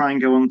 I will try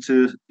and go on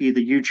to either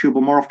YouTube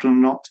or more often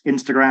than not,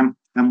 Instagram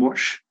and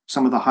watch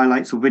some of the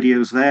highlights or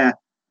videos there.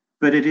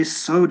 But it is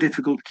so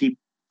difficult to keep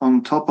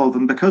on top of.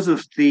 And because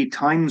of the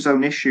time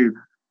zone issue,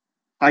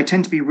 I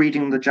tend to be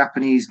reading the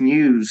Japanese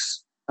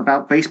news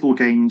about baseball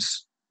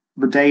games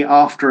the day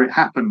after it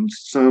happened.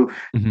 So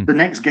the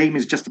next game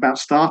is just about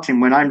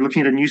starting when I'm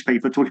looking at a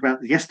newspaper talking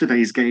about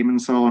yesterday's game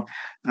and so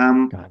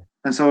on.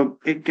 And so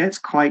it gets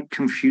quite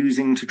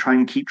confusing to try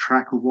and keep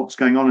track of what's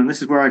going on. And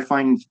this is where I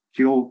find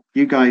you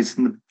guys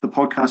and the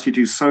podcast you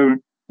do so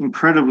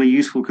incredibly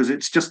useful, because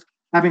it's just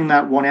having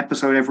that one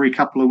episode every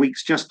couple of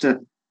weeks just to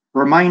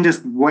remind us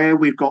where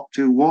we've got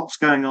to, what's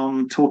going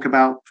on, talk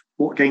about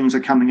what games are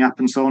coming up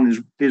and so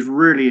on is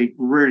really,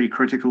 really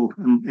critical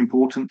and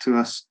important to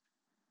us.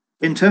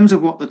 In terms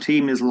of what the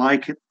team is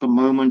like at the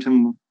moment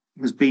and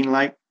has been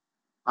like,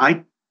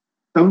 I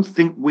don't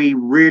think we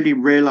really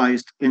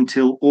realized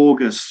until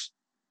August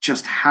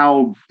just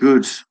how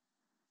good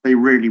they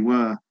really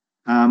were.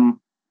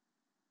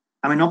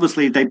 I mean,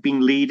 obviously they've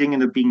been leading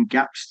and have been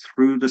gaps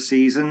through the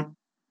season,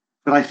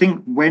 but I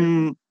think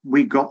when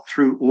we got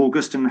through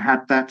August and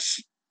had that,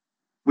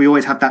 we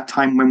always had that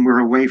time when we're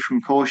away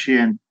from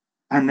Koshien,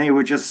 and they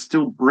were just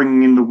still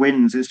bringing in the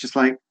wins. It's just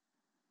like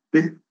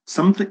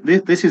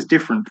this is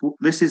different.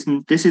 This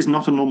is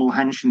not a normal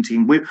Hanshin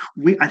team.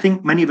 I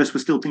think many of us were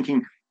still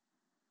thinking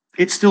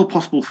it's still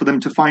possible for them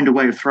to find a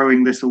way of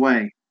throwing this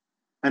away,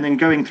 and then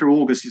going through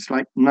August, it's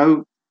like,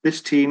 no,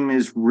 this team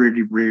is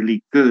really,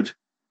 really good.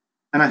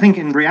 And I think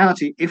in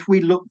reality, if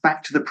we look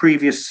back to the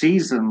previous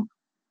season,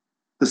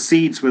 the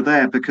seeds were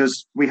there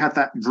because we had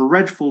that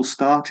dreadful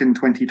start in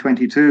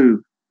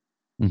 2022.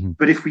 Mm-hmm.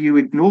 But if you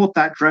ignored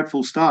that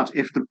dreadful start,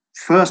 if the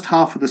first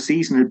half of the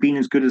season had been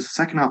as good as the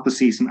second half of the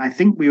season, I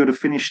think we would have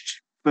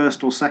finished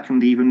first or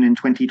second even in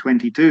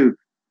 2022.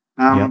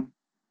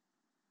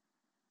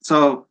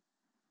 So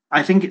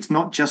I think it's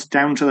not just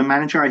down to the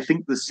manager. I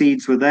think the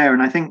seeds were there.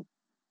 And I think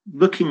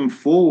looking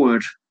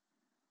forward,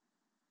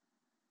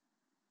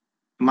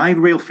 my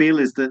real feel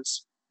is that,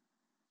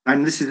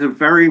 and this is a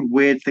very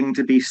weird thing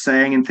to be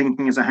saying and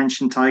thinking as a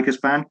Hanshin Tigers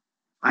fan,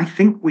 I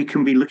think we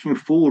can be looking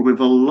forward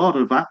with a lot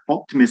of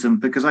optimism,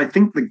 because I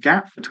think the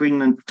gap between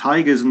the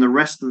Tigers and the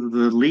rest of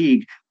the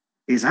league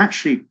is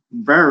actually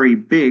very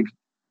big.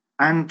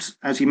 And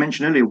as you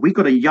mentioned earlier, we've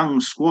got a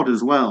young squad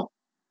as well.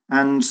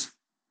 And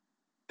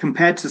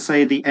compared to,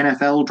 say, the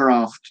NFL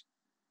draft,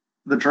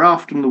 the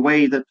draft and the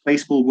way that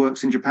baseball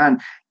works in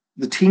Japan,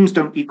 the teams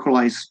don't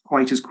equalize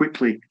quite as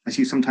quickly as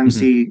you sometimes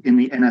see in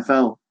the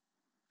NFL.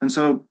 And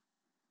so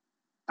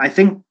I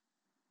think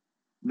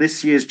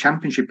this year's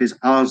championship is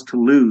ours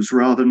to lose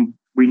rather than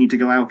we need to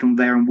go out and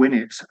there and win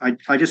it.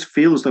 I just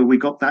feel as though we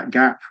got that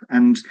gap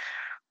and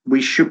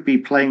we should be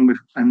playing with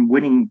and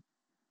winning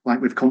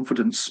with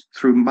confidence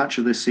through much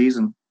of this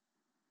season,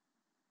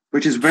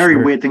 which is a very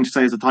weird thing to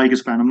say as a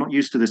Tigers fan. I'm not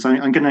used to this.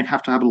 I'm going to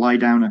have a lie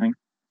down, I think.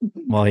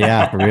 Well,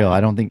 yeah, for real.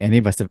 I don't think any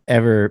of us have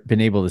ever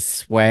been able to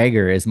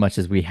swagger as much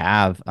as we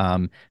have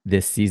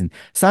this season.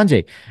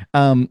 Sanjay,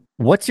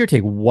 what's your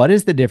take? What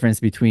is the difference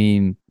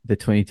between the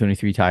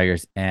 2023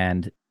 Tigers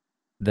and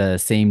the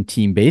same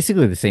team,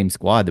 basically the same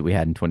squad that we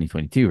had in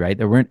 2022, right?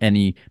 There weren't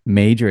any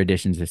major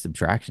additions or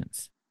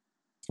subtractions.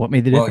 What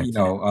made the difference?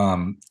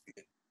 Well,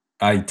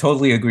 I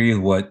totally agree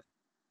with what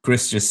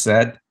Chris just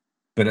said,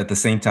 but at the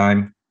same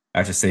time, I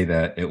have to say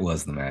that it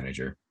was the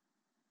manager.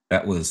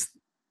 That was...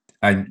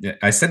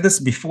 I said this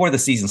before the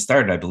season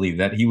started, I believe,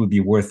 that he would be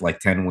worth like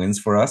 10 wins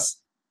for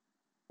us.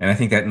 And I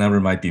think that number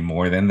might be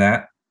more than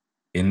that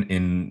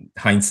in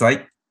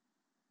hindsight.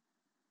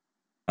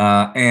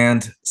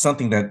 And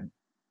something that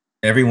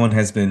everyone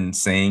has been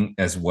saying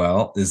as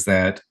well is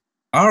that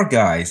our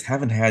guys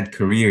haven't had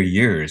career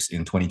years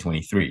in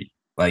 2023.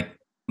 Like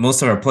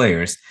most of our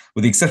players,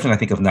 with the exception, I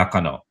think, of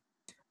Nakano.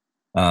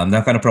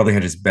 Nakano probably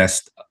had his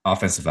best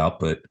offensive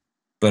output,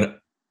 but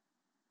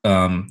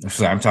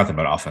so I'm talking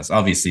about offense.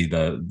 Obviously,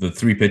 the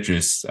three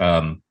pitchers,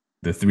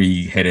 the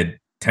three-headed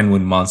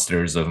 10-win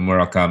monsters of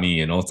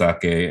Murakami and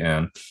Otake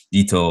and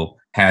Ito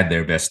had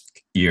their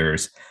best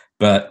years.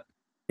 But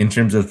in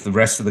terms of the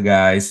rest of the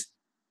guys,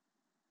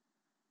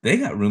 they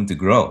got room to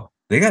grow.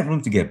 They got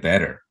room to get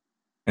better.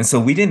 And so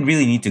we didn't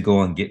really need to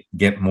go and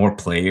get more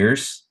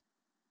players,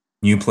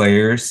 new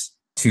players,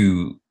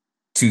 to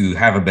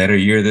have a better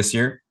year this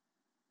year.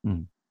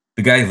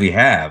 The guys we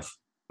have,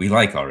 we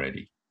like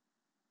already.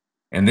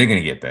 And they're going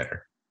to get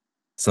better.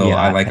 So yeah,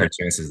 I like our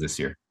chances this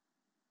year.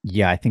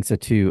 Yeah, I think so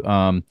too.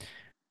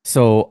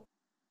 So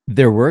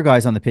there were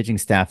guys on the pitching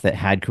staff that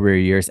had career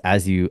years,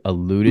 as you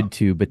alluded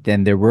to, but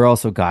then there were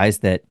also guys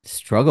that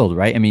struggled,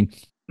 right? I mean,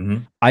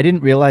 I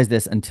didn't realize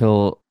this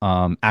until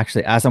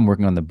actually, as I'm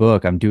working on the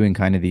book, I'm doing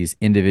kind of these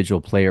individual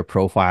player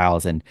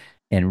profiles and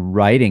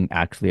writing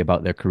actually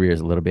about their careers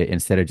a little bit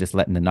instead of just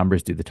letting the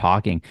numbers do the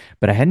talking.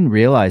 But I hadn't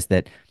realized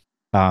that,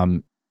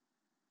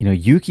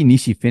 Yuki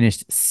Nishi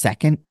finished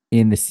second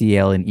in the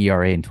CL in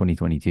ERA in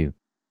 2022.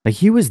 Like,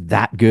 he was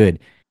that good.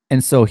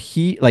 And so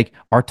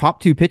our top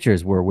two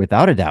pitchers were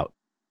without a doubt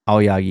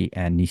Aoyagi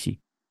and Nishi.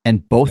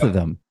 And both of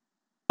them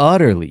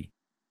utterly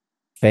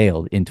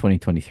failed in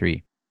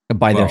 2023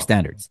 by their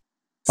standards.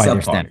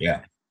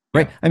 Yeah.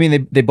 Right. I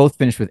mean, they both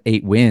finished with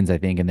 8 wins, I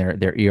think, and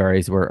their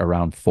ERAs were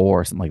around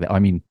 4 or something like that. I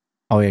mean,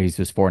 Aoyagi's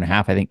was 4.5.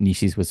 I think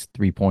Nishi's was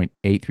 3.8,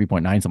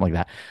 3.9, something like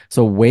that.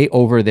 So way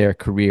over their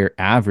career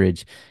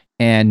average.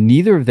 And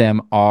neither of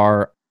them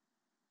are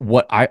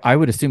what I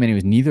would assume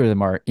anyways, neither of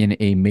them are in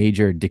a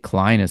major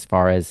decline as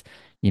far as,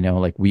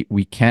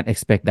 we can't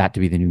expect that to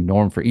be the new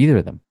norm for either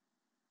of them.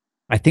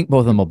 I think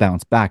both of them will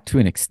bounce back to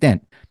an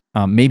extent.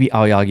 Maybe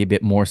Aoyagi a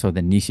bit more so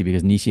than Nishi,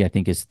 because Nishi, I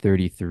think, is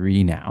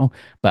 33 now,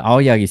 but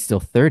Aoyagi is still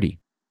 30,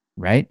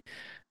 right?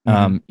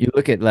 You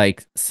look at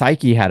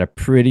Saiki had a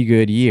pretty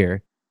good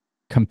year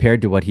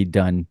compared to what he'd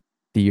done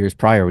the years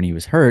prior when he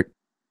was hurt,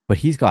 but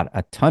he's got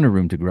a ton of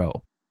room to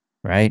grow,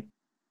 right?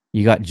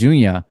 You got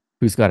Junya,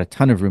 who's got a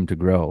ton of room to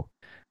grow.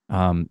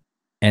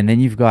 And then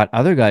you've got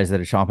other guys that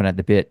are chomping at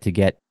the bit to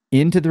get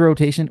into the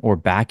rotation or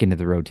back into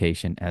the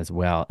rotation as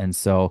well. And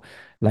so,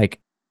 like,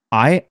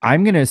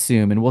 I'm going to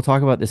assume, and we'll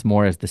talk about this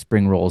more as the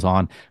spring rolls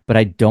on, but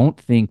I don't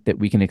think that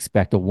we can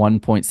expect a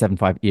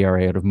 1.75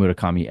 ERA out of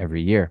Murakami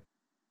every year.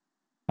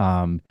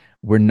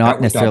 We're not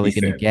necessarily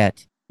going to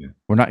get,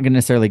 we're not going to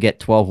necessarily get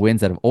 12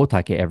 wins out of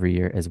Otake every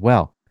year as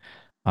well.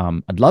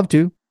 I'd love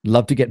to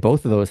get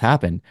both of those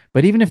happen,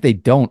 but even if they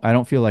don't, I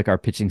don't feel like our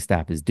pitching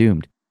staff is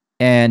doomed.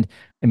 And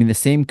I mean, the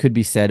same could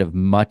be said of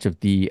much of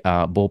the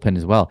bullpen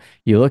as well.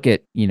 You look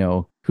at,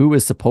 who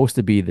was supposed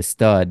to be the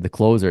stud, the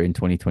closer in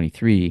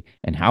 2023,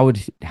 and how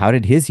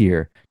did his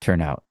year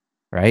turn out,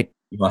 right?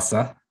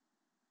 Iwasa.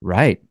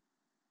 Right.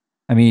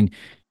 I mean,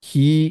 if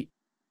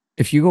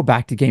you go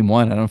back to game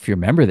one, I don't know if you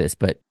remember this,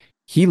 but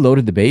he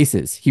loaded the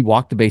bases. He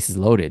walked the bases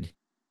loaded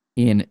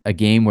in a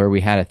game where we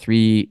had a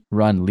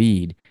 3-run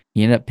lead.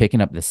 He ended up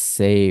picking up the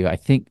save. I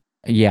think,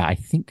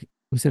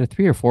 was it a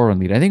 3 or 4-run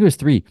lead? I think it was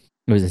 3.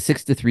 It was a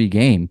 6-3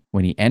 game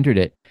when he entered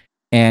it.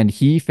 And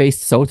he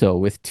faced Soto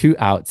with 2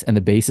 outs and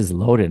the bases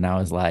loaded. And I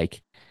was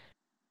like,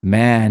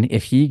 man,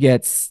 if he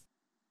gets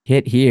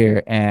hit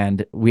here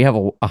and we have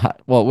well,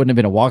 it wouldn't have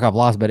been a walk-off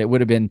loss, but it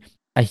would have been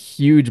a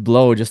huge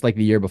blow just like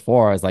the year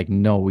before. I was like,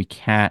 no, we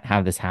can't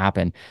have this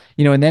happen.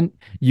 And then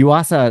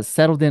Yuasa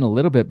settled in a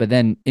little bit, but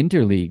then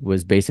Interleague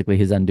was basically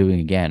his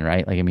undoing again,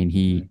 right? Like, I mean,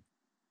 he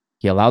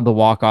allowed the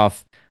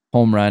walk-off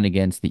home run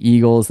against the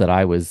Eagles that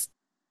I was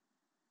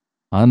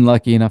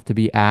unlucky enough to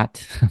be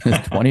at.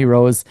 20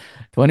 rows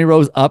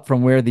up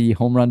from where the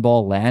home run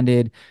ball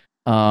landed.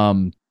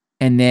 And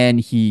then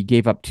he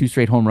gave up 2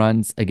 straight home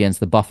runs against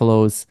the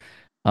Buffaloes.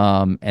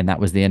 And that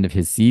was the end of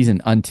his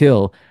season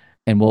until,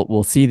 and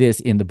we'll see this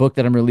in the book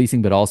that I'm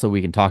releasing, but also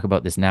we can talk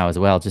about this now as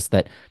well. Just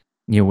that,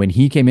 when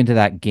he came into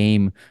that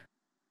game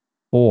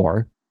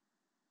 4,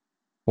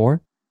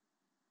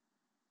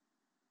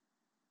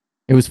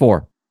 it was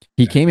 4.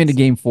 He came into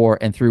game 4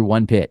 and threw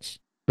 1 pitch.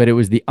 But it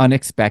was the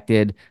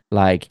unexpected,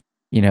 we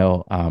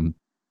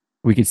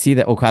could see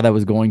that Okada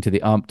was going to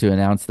the ump to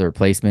announce the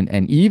replacement.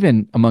 And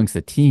even amongst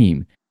the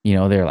team,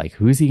 they're like,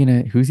 who's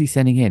he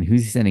sending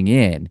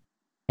in?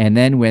 And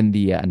then when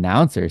the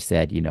announcer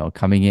said,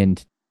 coming in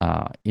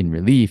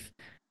relief,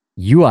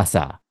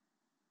 Yuasa,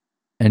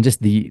 and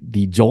just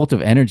the jolt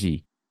of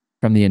energy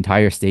from the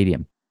entire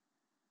stadium.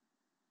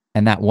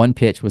 And that 1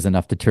 pitch was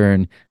enough to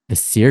turn the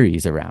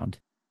series around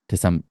to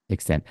some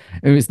extent.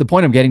 It was the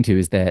point I'm getting to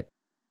is that,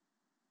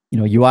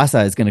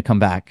 Yuasa is going to come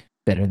back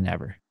better than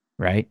ever,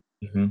 right?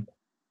 Mm-hmm.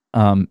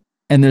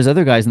 And there's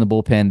other guys in the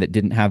bullpen that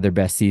didn't have their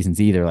best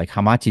seasons either. Like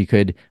Hamachi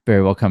could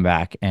very well come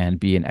back and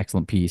be an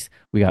excellent piece.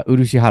 We got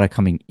Urushihara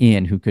coming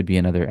in, who could be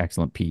another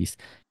excellent piece.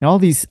 And all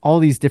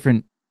these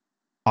different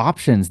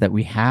options that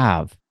we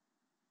have.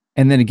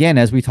 And then again,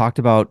 as we talked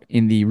about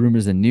in the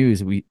rumors and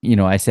news,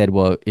 I said,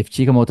 well, if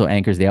Chikamoto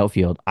anchors the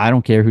outfield, I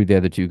don't care who the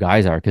other 2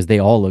 guys are because they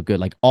all look good.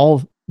 Like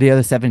all the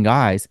other 7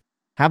 guys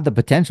have the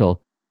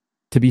potential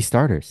to be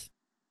starters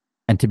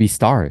and to be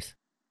stars.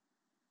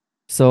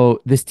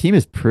 So this team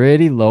is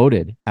pretty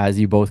loaded, as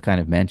you both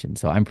kind of mentioned.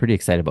 So I'm pretty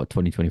excited about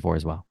 2024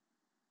 as well.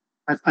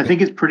 I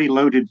think it's pretty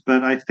loaded,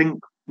 but I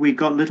think we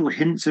got little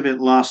hints of it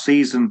last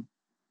season.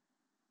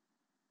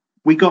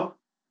 We got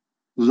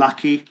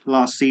lucky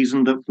last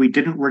season that we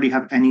didn't really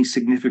have any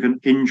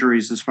significant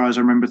injuries as far as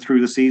I remember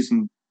through the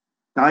season.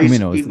 Guys,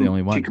 Umino is the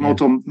only one.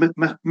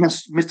 Chikamoto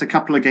missed a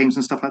couple of games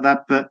and stuff like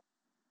that, but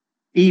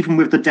even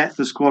with the depth of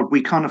the squad,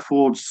 we can't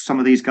afford some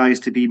of these guys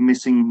to be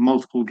missing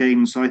multiple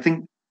games. So I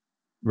think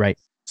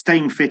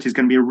staying fit is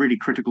going to be a really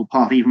critical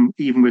part,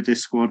 even with this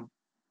squad.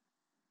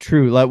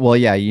 True. Well,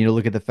 yeah,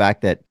 look at the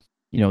fact that,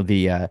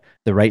 the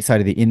right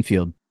side of the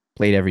infield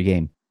played every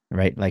game,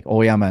 right? Like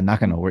Oyama and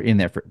Nakano were in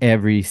there for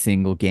every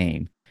single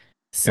game.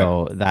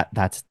 So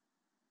that's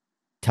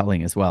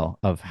telling as well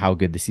of how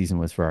good the season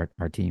was for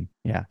our team.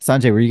 Yeah.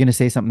 Sanjay, were you going to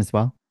say something as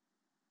well?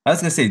 I was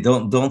gonna say,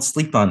 don't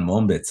sleep on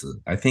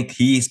Monbetsu. I think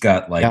he's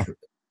got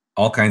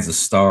all kinds of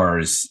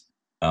stars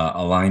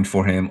aligned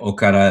for him.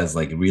 Okada is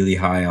like really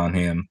high on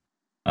him,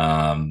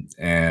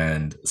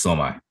 and so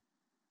am I.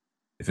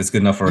 If it's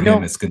good enough for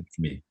him, it's good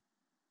for me.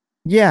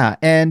 Yeah,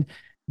 and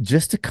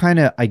just to kind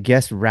of, I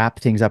guess, wrap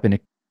things up in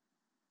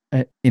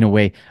a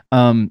way,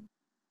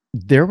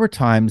 there were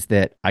times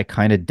that I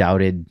kind of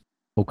doubted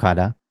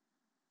Okada,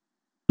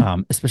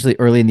 especially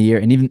early in the year,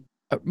 and even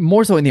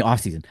more so in the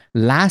offseason.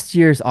 Last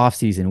year's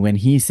offseason, when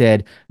he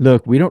said,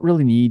 look, we don't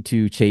really need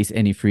to chase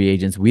any free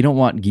agents. We don't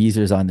want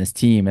geezers on this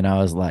team. And I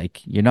was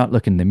like, you're not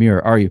looking in the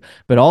mirror, are you?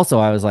 But also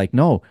I was like,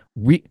 no,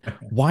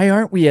 why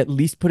aren't we at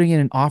least putting in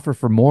an offer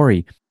for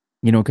Mori?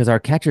 Because our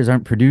catchers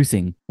aren't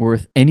producing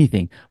worth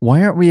anything.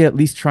 Why aren't we at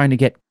least trying to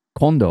get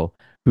Kondo,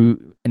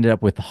 who ended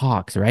up with the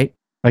Hawks, right?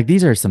 Like,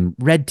 these are some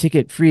red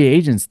ticket free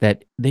agents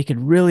that they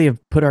could really have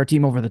put our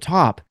team over the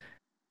top.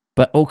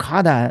 But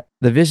Okada,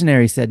 the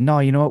visionary, said, no,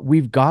 you know what?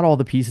 We've got all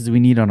the pieces we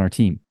need on our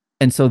team.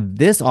 And so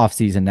this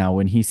offseason now,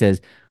 when he says,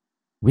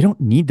 we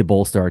don't need to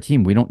bolster our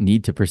team. We don't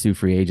need to pursue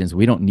free agents.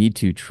 We don't need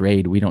to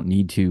trade. We don't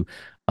need to,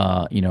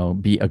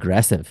 be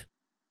aggressive,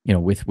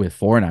 with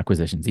foreign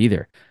acquisitions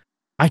either.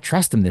 I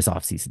trust him this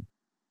offseason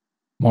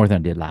more than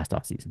I did last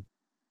offseason.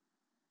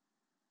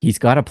 He's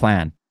got a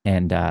plan,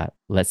 and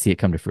let's see it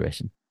come to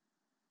fruition.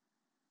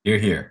 You're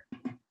here.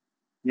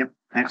 Yep,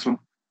 excellent.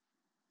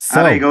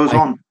 So Ade goes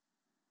on.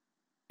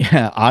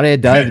 Yeah,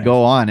 Ade does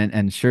go on,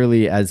 and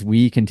surely as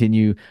we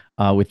continue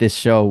with this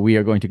show, we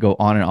are going to go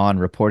on and on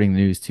reporting the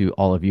news to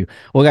all of you.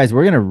 Well, guys,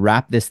 we're going to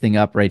wrap this thing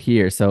up right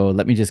here. So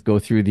let me just go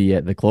through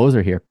the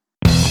closer here.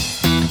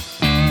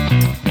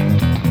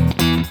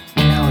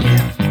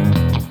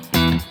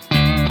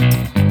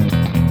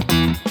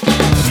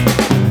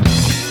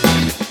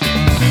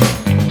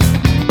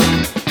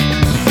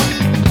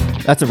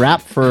 That's a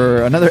wrap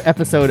for another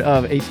episode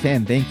of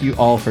H10. Thank you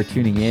all for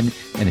tuning in.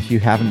 And if you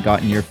haven't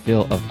gotten your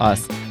fill of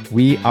us,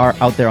 we are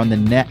out there on the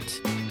net.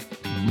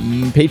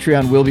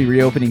 Patreon will be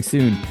reopening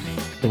soon.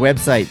 The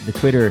website, the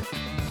Twitter,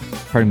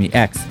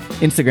 X,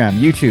 Instagram,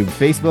 YouTube,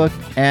 Facebook,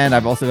 and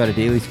I've also got a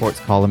daily sports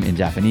column in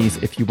Japanese.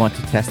 If you want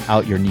to test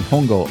out your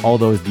Nihongo, all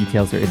those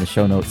details are in the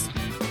show notes.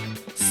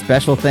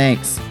 Special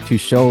thanks to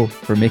Sho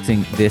for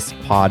mixing this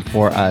pod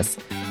for us.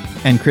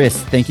 And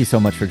Chris, thank you so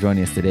much for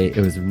joining us today. It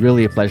was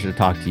really a pleasure to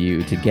talk to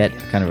you, to get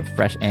kind of a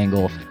fresh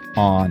angle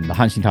on the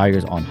Hanshin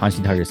Tigers, on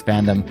Hanshin Tigers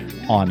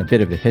fandom, on a bit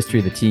of the history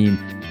of the team,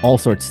 all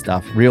sorts of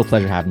stuff. Real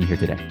pleasure having you here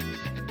today.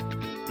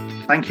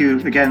 Thank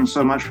you again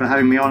so much for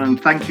having me on, and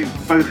thank you,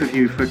 both of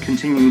you, for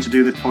continuing to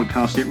do this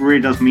podcast. It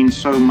really does mean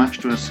so much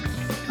to us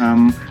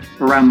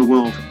around the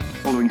world,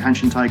 following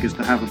Hanshin Tigers,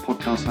 to have a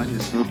podcast like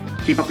this. So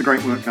keep up the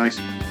great work, guys.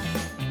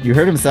 You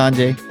heard him,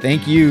 Sanjay.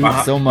 Thank you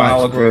so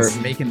much for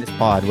making this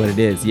pod what it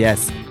is.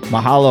 Yes,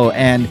 mahalo.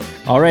 And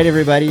all right,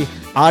 everybody,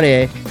 Are,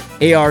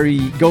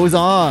 A-R-E, goes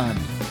on.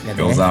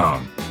 Goes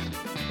on.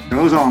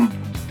 Goes on.